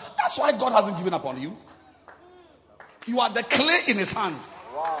potter. That's why God hasn't given up on you. You are the clay in his hand.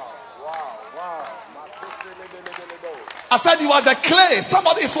 Wow. I said you are the clay.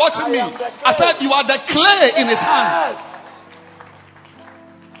 Somebody is watching me. I said you are the clay in his hand.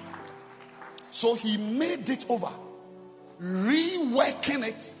 So he made it over, reworking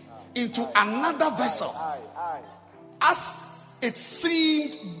it into another vessel as it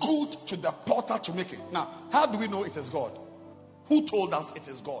seemed good to the potter to make it. Now, how do we know it is God? Who told us it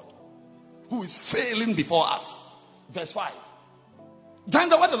is God? Who is failing before us? Verse 5. Then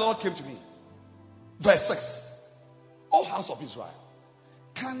the word of the Lord came to me. Verse 6. O house of Israel,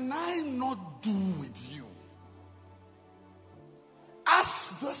 can I not do with you as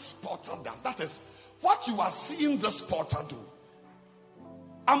this potter does? That is what you are seeing this potter do.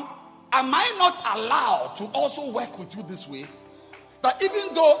 Am I not allowed to also work with you this way? That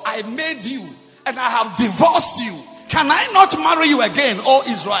even though I made you and I have divorced you, can I not marry you again, O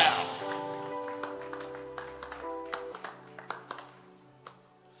Israel?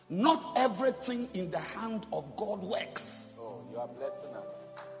 Not everything in the hand of God works. Oh, you are blessing us.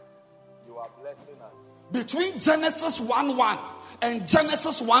 You are blessing us. Between Genesis 1:1 and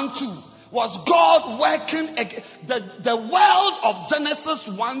Genesis 1:2 was God working again. The world of Genesis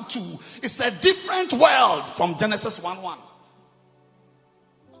 1:2 is a different world from Genesis 1:1.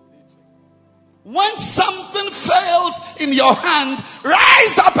 When something fails in your hand,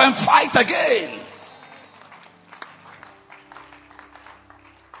 rise up and fight again.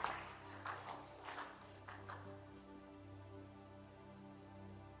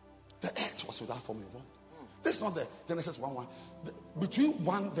 The earth was without form and void. This is not the Genesis 1:1. Between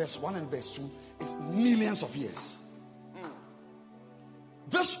verse 1 and verse 2 is millions of years.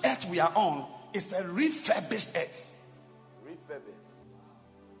 This earth we are on is a refurbished earth. Refurbished.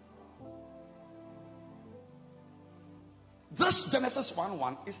 This Genesis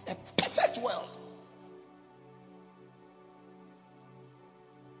 1:1 is a perfect world.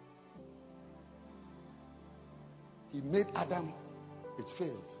 He made Adam, it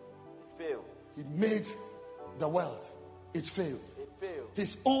failed. Failed. He made the world, it failed. It failed.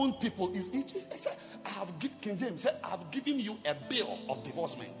 His own people he said, King James said, I have given you a bill of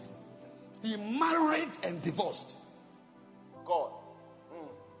divorcement. He married and divorced. God.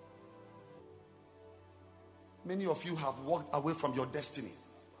 Many of you have walked away from your destiny.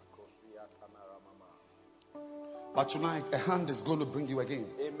 But tonight, a hand is going to bring you again.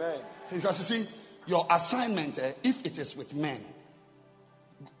 Amen. Because you see, your assignment, if it is with men,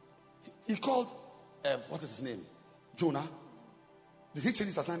 he called, what is his name? Jonah. Did he change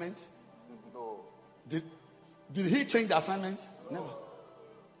his assignment? No. Did he change the assignment? Never.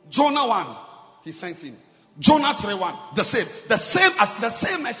 Jonah 1, he sent him. Jonah 3:1, the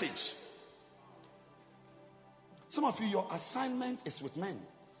same message. Some of you, your assignment is with men.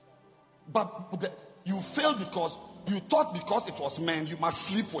 But you failed because you thought because it was men, you must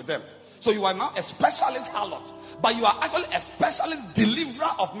sleep with them. So you are now a specialist harlot. But you are actually a specialist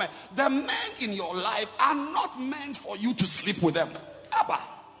deliverer of men. The men in your life are not meant for you to sleep with them. Abba.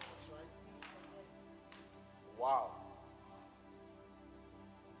 Wow.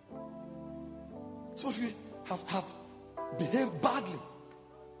 Some of you, have behaved badly.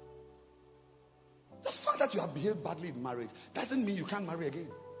 The fact that you have behaved badly in marriage doesn't mean you can't marry again.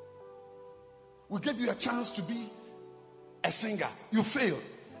 We gave you a chance to be a singer. You failed.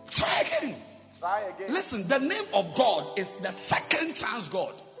 Try again. Try again. Listen, the name of God is the second chance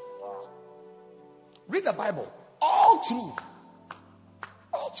God. Wow. Read the Bible. All true.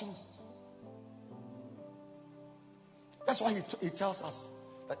 All true. That's why he tells us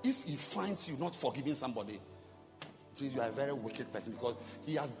that if he finds you not forgiving somebody, it means you are a very wicked person, because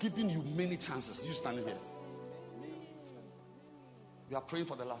he has given you many chances. You standing here. We are praying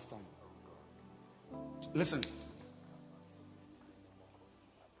for the last time. Listen.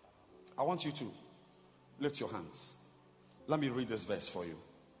 I want you to lift your hands. Let me read this verse for you.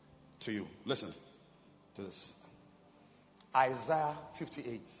 To you. Listen to this. Isaiah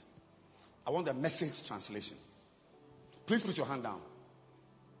 58. I want the Message translation. Please put your hand down.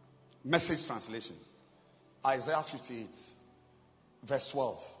 Message translation. Isaiah 58, verse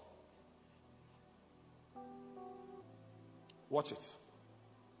 12. Watch it.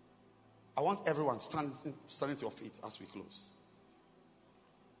 I want everyone standing to your feet as we close.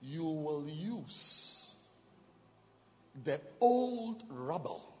 You will use the old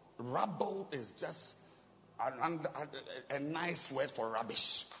rubble. Rubble is just a nice word for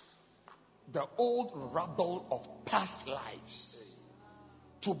rubbish. The old rubble of past lives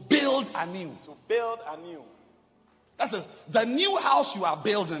to build anew. To build anew. That's it. The new house you are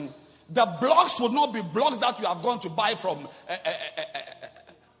building, the blocks would not be blocks that you have gone to buy from.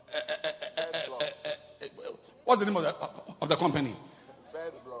 What's the name of the company?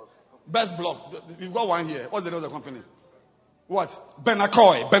 Best block. Best block. We've got one here. What's the name of the company? What?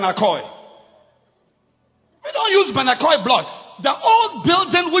 Benacoy. We don't use Benacoy block. The old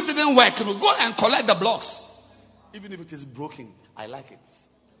building which didn't work, go and collect the blocks. Even if it is broken, I like it.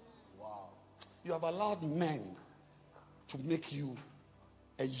 Wow. You have allowed men to make you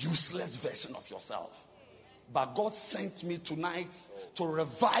a useless version of yourself. But God sent me tonight to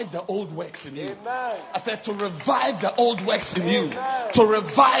revive the old works in you. Amen. I said to revive the old works in you. Amen. To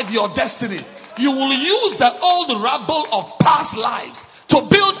revive your destiny. You will use the old rubble of past lives to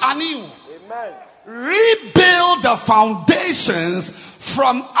build anew. Amen. Rebuild the foundations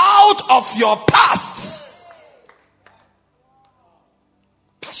from out of your past.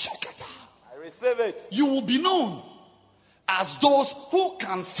 I receive it. You will be known as those who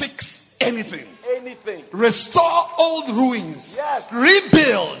can fix anything. Anything. Restore old ruins. Yes.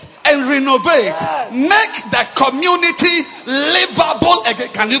 Rebuild and renovate. Yes. Make the community livable again.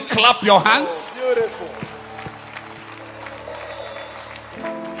 Can you clap your hands? Oh, beautiful.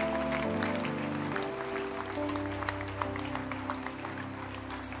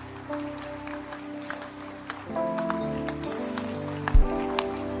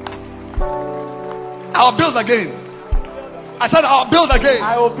 I'll build again. I said I'll build again.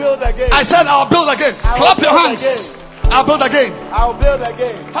 I will build again. I said I'll build again. I will Clap your build hands. again. I'll build again. I will build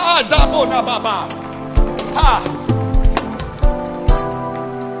again. Ha dabo na baba. Ha.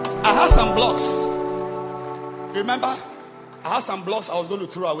 I had some blocks. Remember? I had some blocks I was going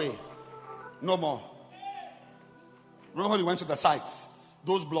to throw away. No more. Remember when we went to the site?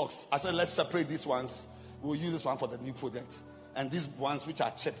 Those blocks. I said let's separate these ones. We'll use this one for the new project. And these ones which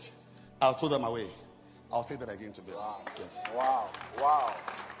are chipped, I'll throw them away. I'll take that again to build. Wow. Yes. Wow. Wow.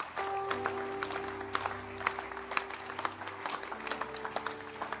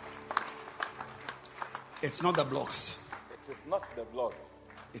 It's not the blocks. It is not the block.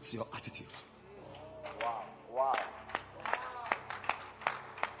 It's your attitude. Wow. Wow.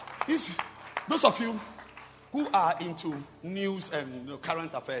 If those of you who are into news and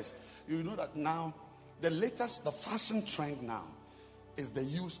current affairs, you know that now the fashion trend now is the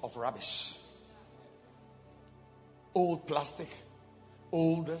use of rubbish. Old plastic,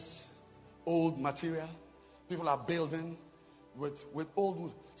 old material. People are building with old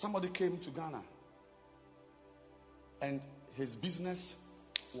wood. Somebody came to Ghana and his business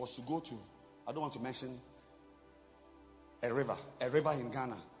was to go to, I don't want to mention a river in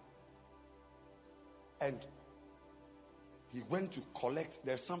Ghana. And he went to collect,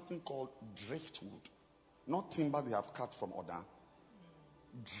 there's something called driftwood. Not timber they have cut from Oda.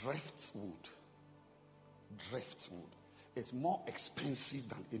 Driftwood. It's more expensive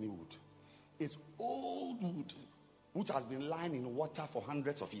than any wood. It's old wood which has been lying in water for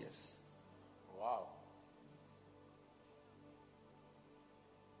hundreds of years. Wow.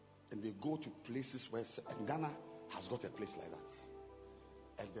 And they go to places where, and Ghana has got a place like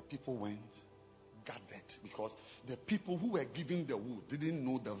that. And the people went, gathered, because the people who were giving the wood didn't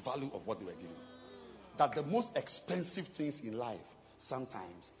know the value of what they were giving. That the most expensive things in life,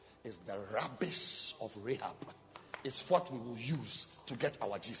 sometimes is the rubbish of Rahab is what we will use to get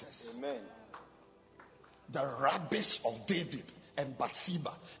our Jesus. Amen. The rubbish of David and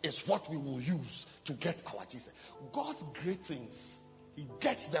Bathsheba is what we will use to get our Jesus. God's great things, he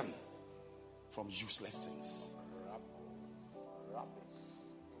gets them from useless things.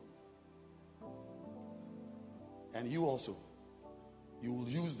 And you also, you will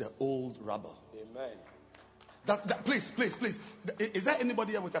use the old rubble. Amen. Please. Is there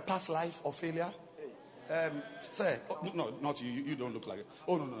anybody here with a past life of failure? Sir, no, not you. You don't look like it.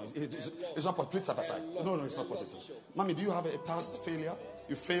 Oh no, it's not possible. Please step aside. No, it's not possible. Mommy, do you have a past failure?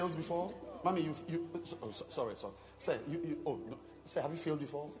 You failed before? Mommy, you. Oh, sorry. Sir, you. Oh no. Sir, have you failed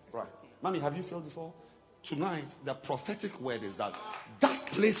before? Right. Mommy, have you failed before? Tonight, the prophetic word is that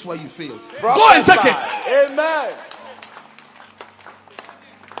place where you failed, go and take it. Amen.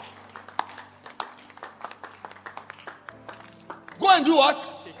 Go and do what?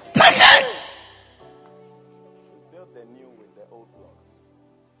 Take it. Build the new with the old blocks.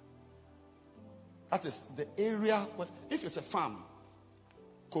 That is the area where, if it's a farm,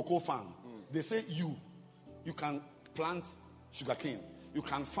 cocoa farm, they say you can plant sugarcane, you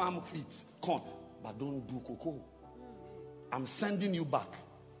can farm wheat, corn, but don't do cocoa. I'm sending you back.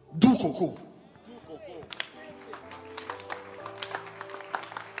 Do cocoa.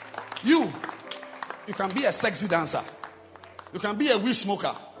 You can be a sexy dancer. You can be a weed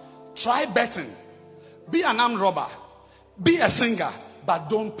smoker. Try betting. Be an armed robber. Be a singer. But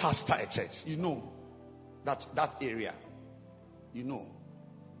don't pastor a church. You know that area. You know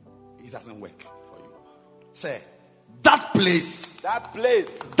it doesn't work for you. Say, that place. Prophet,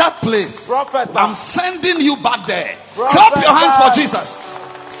 I'm sending you back there. Prophet, Clap your hands for Jesus.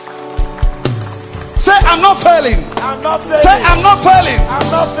 Say, I'm not failing. Say, I'm not failing.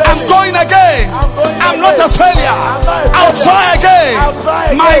 I'm going again. I'm not a failure. I'll try again.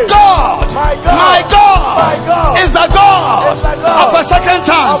 My God is the God of a second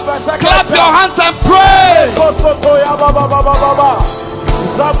chance. Clap your hands and pray.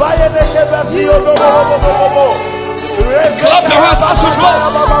 Clap your hands as we close.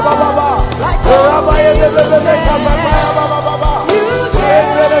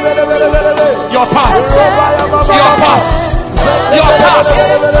 Your past.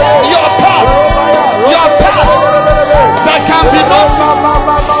 There can be no.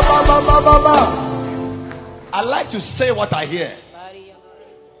 I like to say what I hear.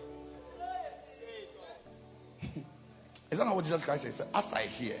 Is that not what Jesus Christ said? As I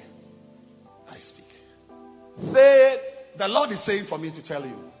hear, I speak. Say it. The Lord is saying for me to tell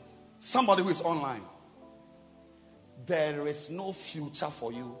you, somebody who is online, there is no future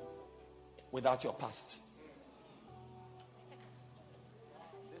for you without your past.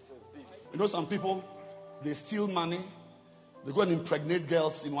 You know, some people, they steal money, they go and impregnate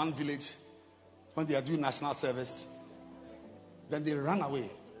girls in one village when they are doing national service. Then they run away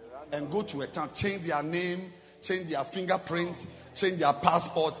and go to a town, change their name, change their fingerprint, change their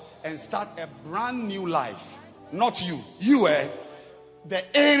passport, and start a brand new life. Not you.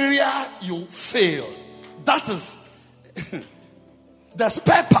 The area you failed. That is the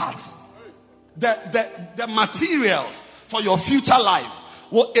spare parts, the materials for your future life.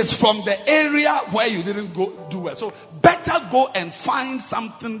 Is from the area where you didn't go do well. So better go and find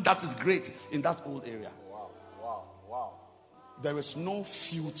something that is great in that old area. Wow. There is no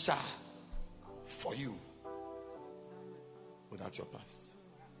future for you without your past.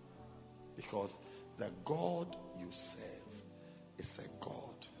 Because the God you serve is a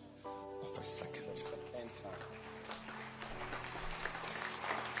God of a second chance.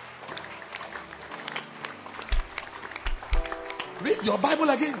 Read your Bible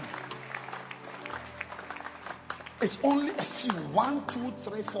again. It's only a few. 1, 2,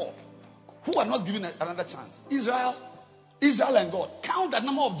 3, 4 who are not given another chance. Israel and God. Count the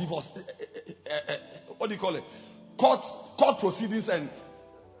number of divorce. What do you call it? Court proceedings and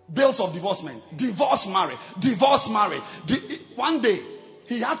bills of divorcement. Divorce, marry. One day,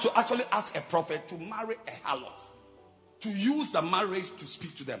 he had to actually ask a prophet to marry a harlot, to use the marriage to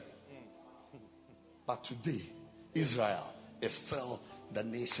speak to them. But today, Israel is still the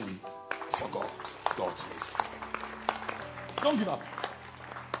nation for God. God's nation. Don't give up.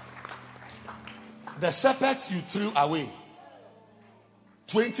 The shepherds you threw away,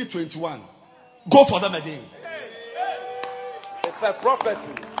 2021, go for them again. It's a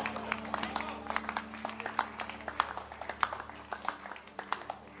prophecy.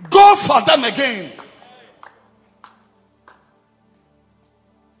 Go for them again.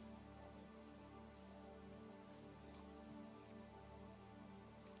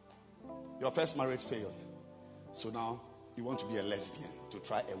 Your first marriage failed. So now you want to be a lesbian, to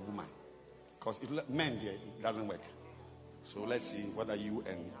try a woman. Because men there, it doesn't work. So let's see whether you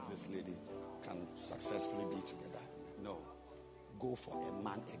and this lady can successfully be together. No. Go for a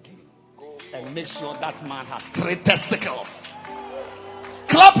man again. And make sure that man has 3 testicles.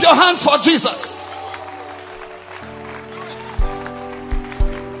 Clap your hands for Jesus.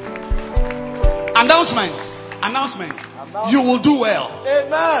 Announcement. You will do well.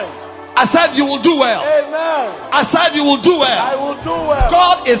 Amen. I said you will do well. Amen. I said you will do well. I will do well.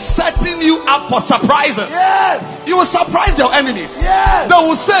 God is setting you up for surprises. Yes. You will surprise your enemies. Yes. They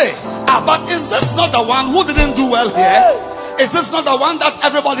will say, but is this not the one who didn't do well here? Yes. Is this not the one that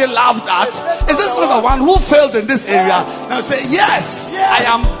everybody laughed at? Is this not the one who failed in this area? Now say, yes, I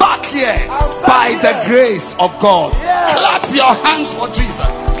am back here by the grace of God. Yes. Clap your hands for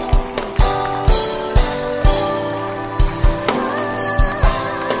Jesus.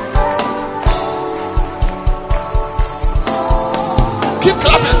 Keep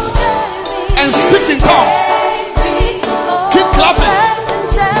clapping and speak in tongues. Keep clapping.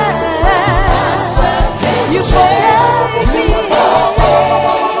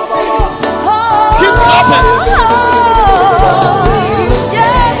 Keep clapping.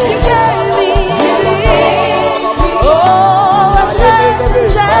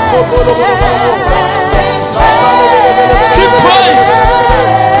 Keep praying.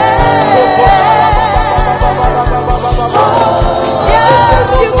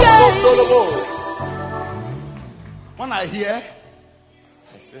 When I hear,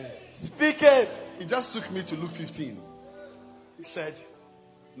 I say, Speak it. he just took me to Luke 15. He said,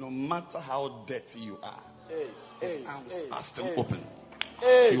 no matter how dirty you are, his arms are still open.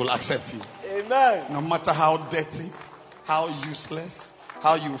 He will accept you. Amen. No matter how dirty, how useless,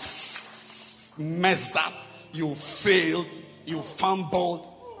 how you messed up, you failed, you fumbled,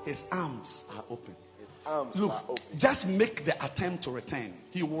 his arms are open. Look, just make the attempt to return.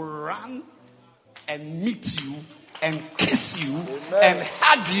 He will run and meet you and kiss you and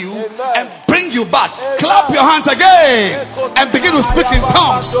hug you and bring you back. Clap your hands again and begin to speak in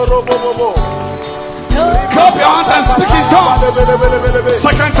tongues. Clap your hands and speak in tongues.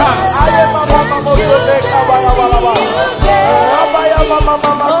 Second time.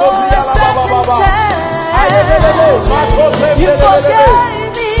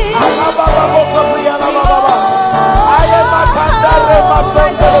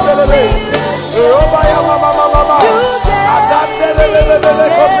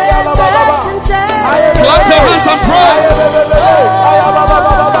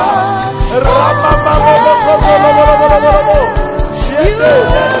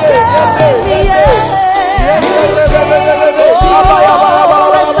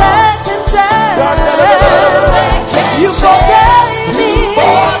 You forgave me.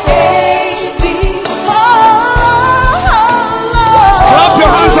 Clap your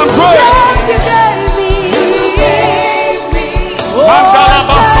hands and pray. You forgave me. Clap your hands and pray. Mandala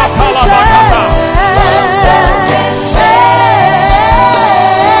basa palabakata.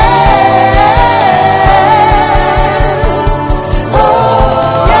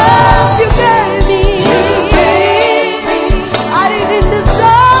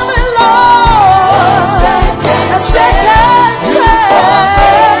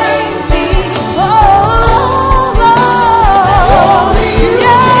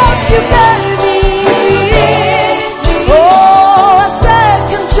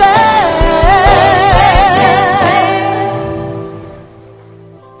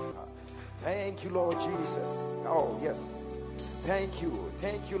 Thank you, Lord Jesus. Oh, yes. Thank you.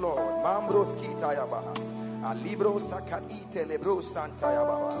 Thank you, Lord. Mambros kitayaba. Alibro sakaite lebro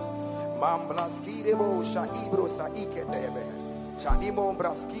santayaba. Mamblaski debo shaibro saiketebe. Chanimo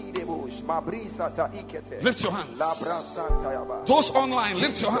braski debo mabrisa taikete. Lift your hands. Labra santayaba. Those online,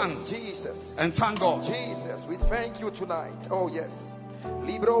 lift your hands Jesus. and thank God. Jesus, we thank you tonight. Oh, yes.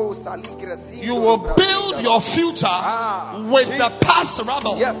 Libro saligre. You will build your future with the past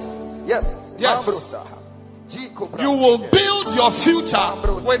rubble. Yes. Yes. Yes. You will build your future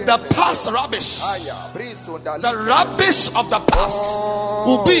with the past rubbish. The rubbish of the past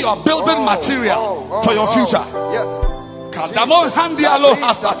will be your building material for your future. Yes. Kadamon handi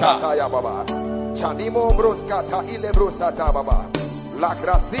aloha sata. Chanimo broskata ilebrosata baba. La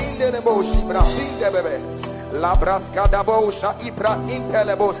grasinde neboshi brasinde bebe. La brascada bosha ipra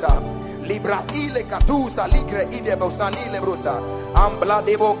intelebosa. Libra ile katusa ligre idebosa nilebrosa. Ambla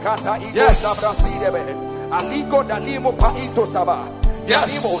debo kata idosa braside be. Aligo dalimo paito saba.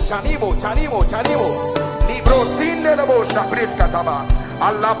 Chanimo. Libro sinde lebosha briskataba.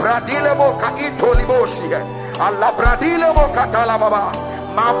 Alla bradile mo kaito liboshi. Alla bradile mo katala baba.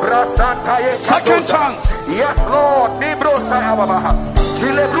 Second chance. Yes, Lord.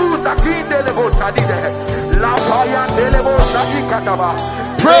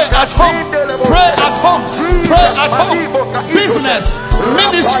 Pray at home. Pray at home. Pray at home. Business,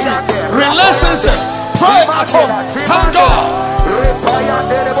 ministry, relationship. Pray at home. Thank God.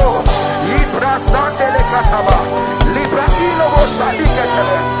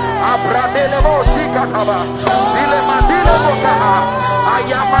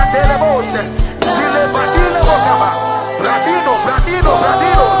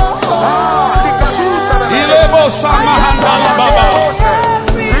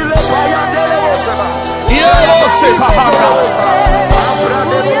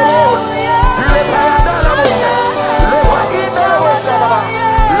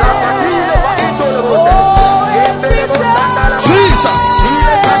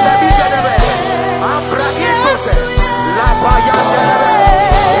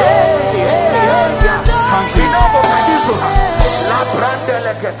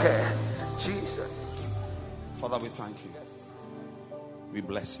 Jesus. Father, we thank you. We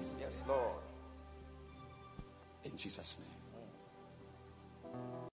bless you. Yes, Lord. In Jesus' name.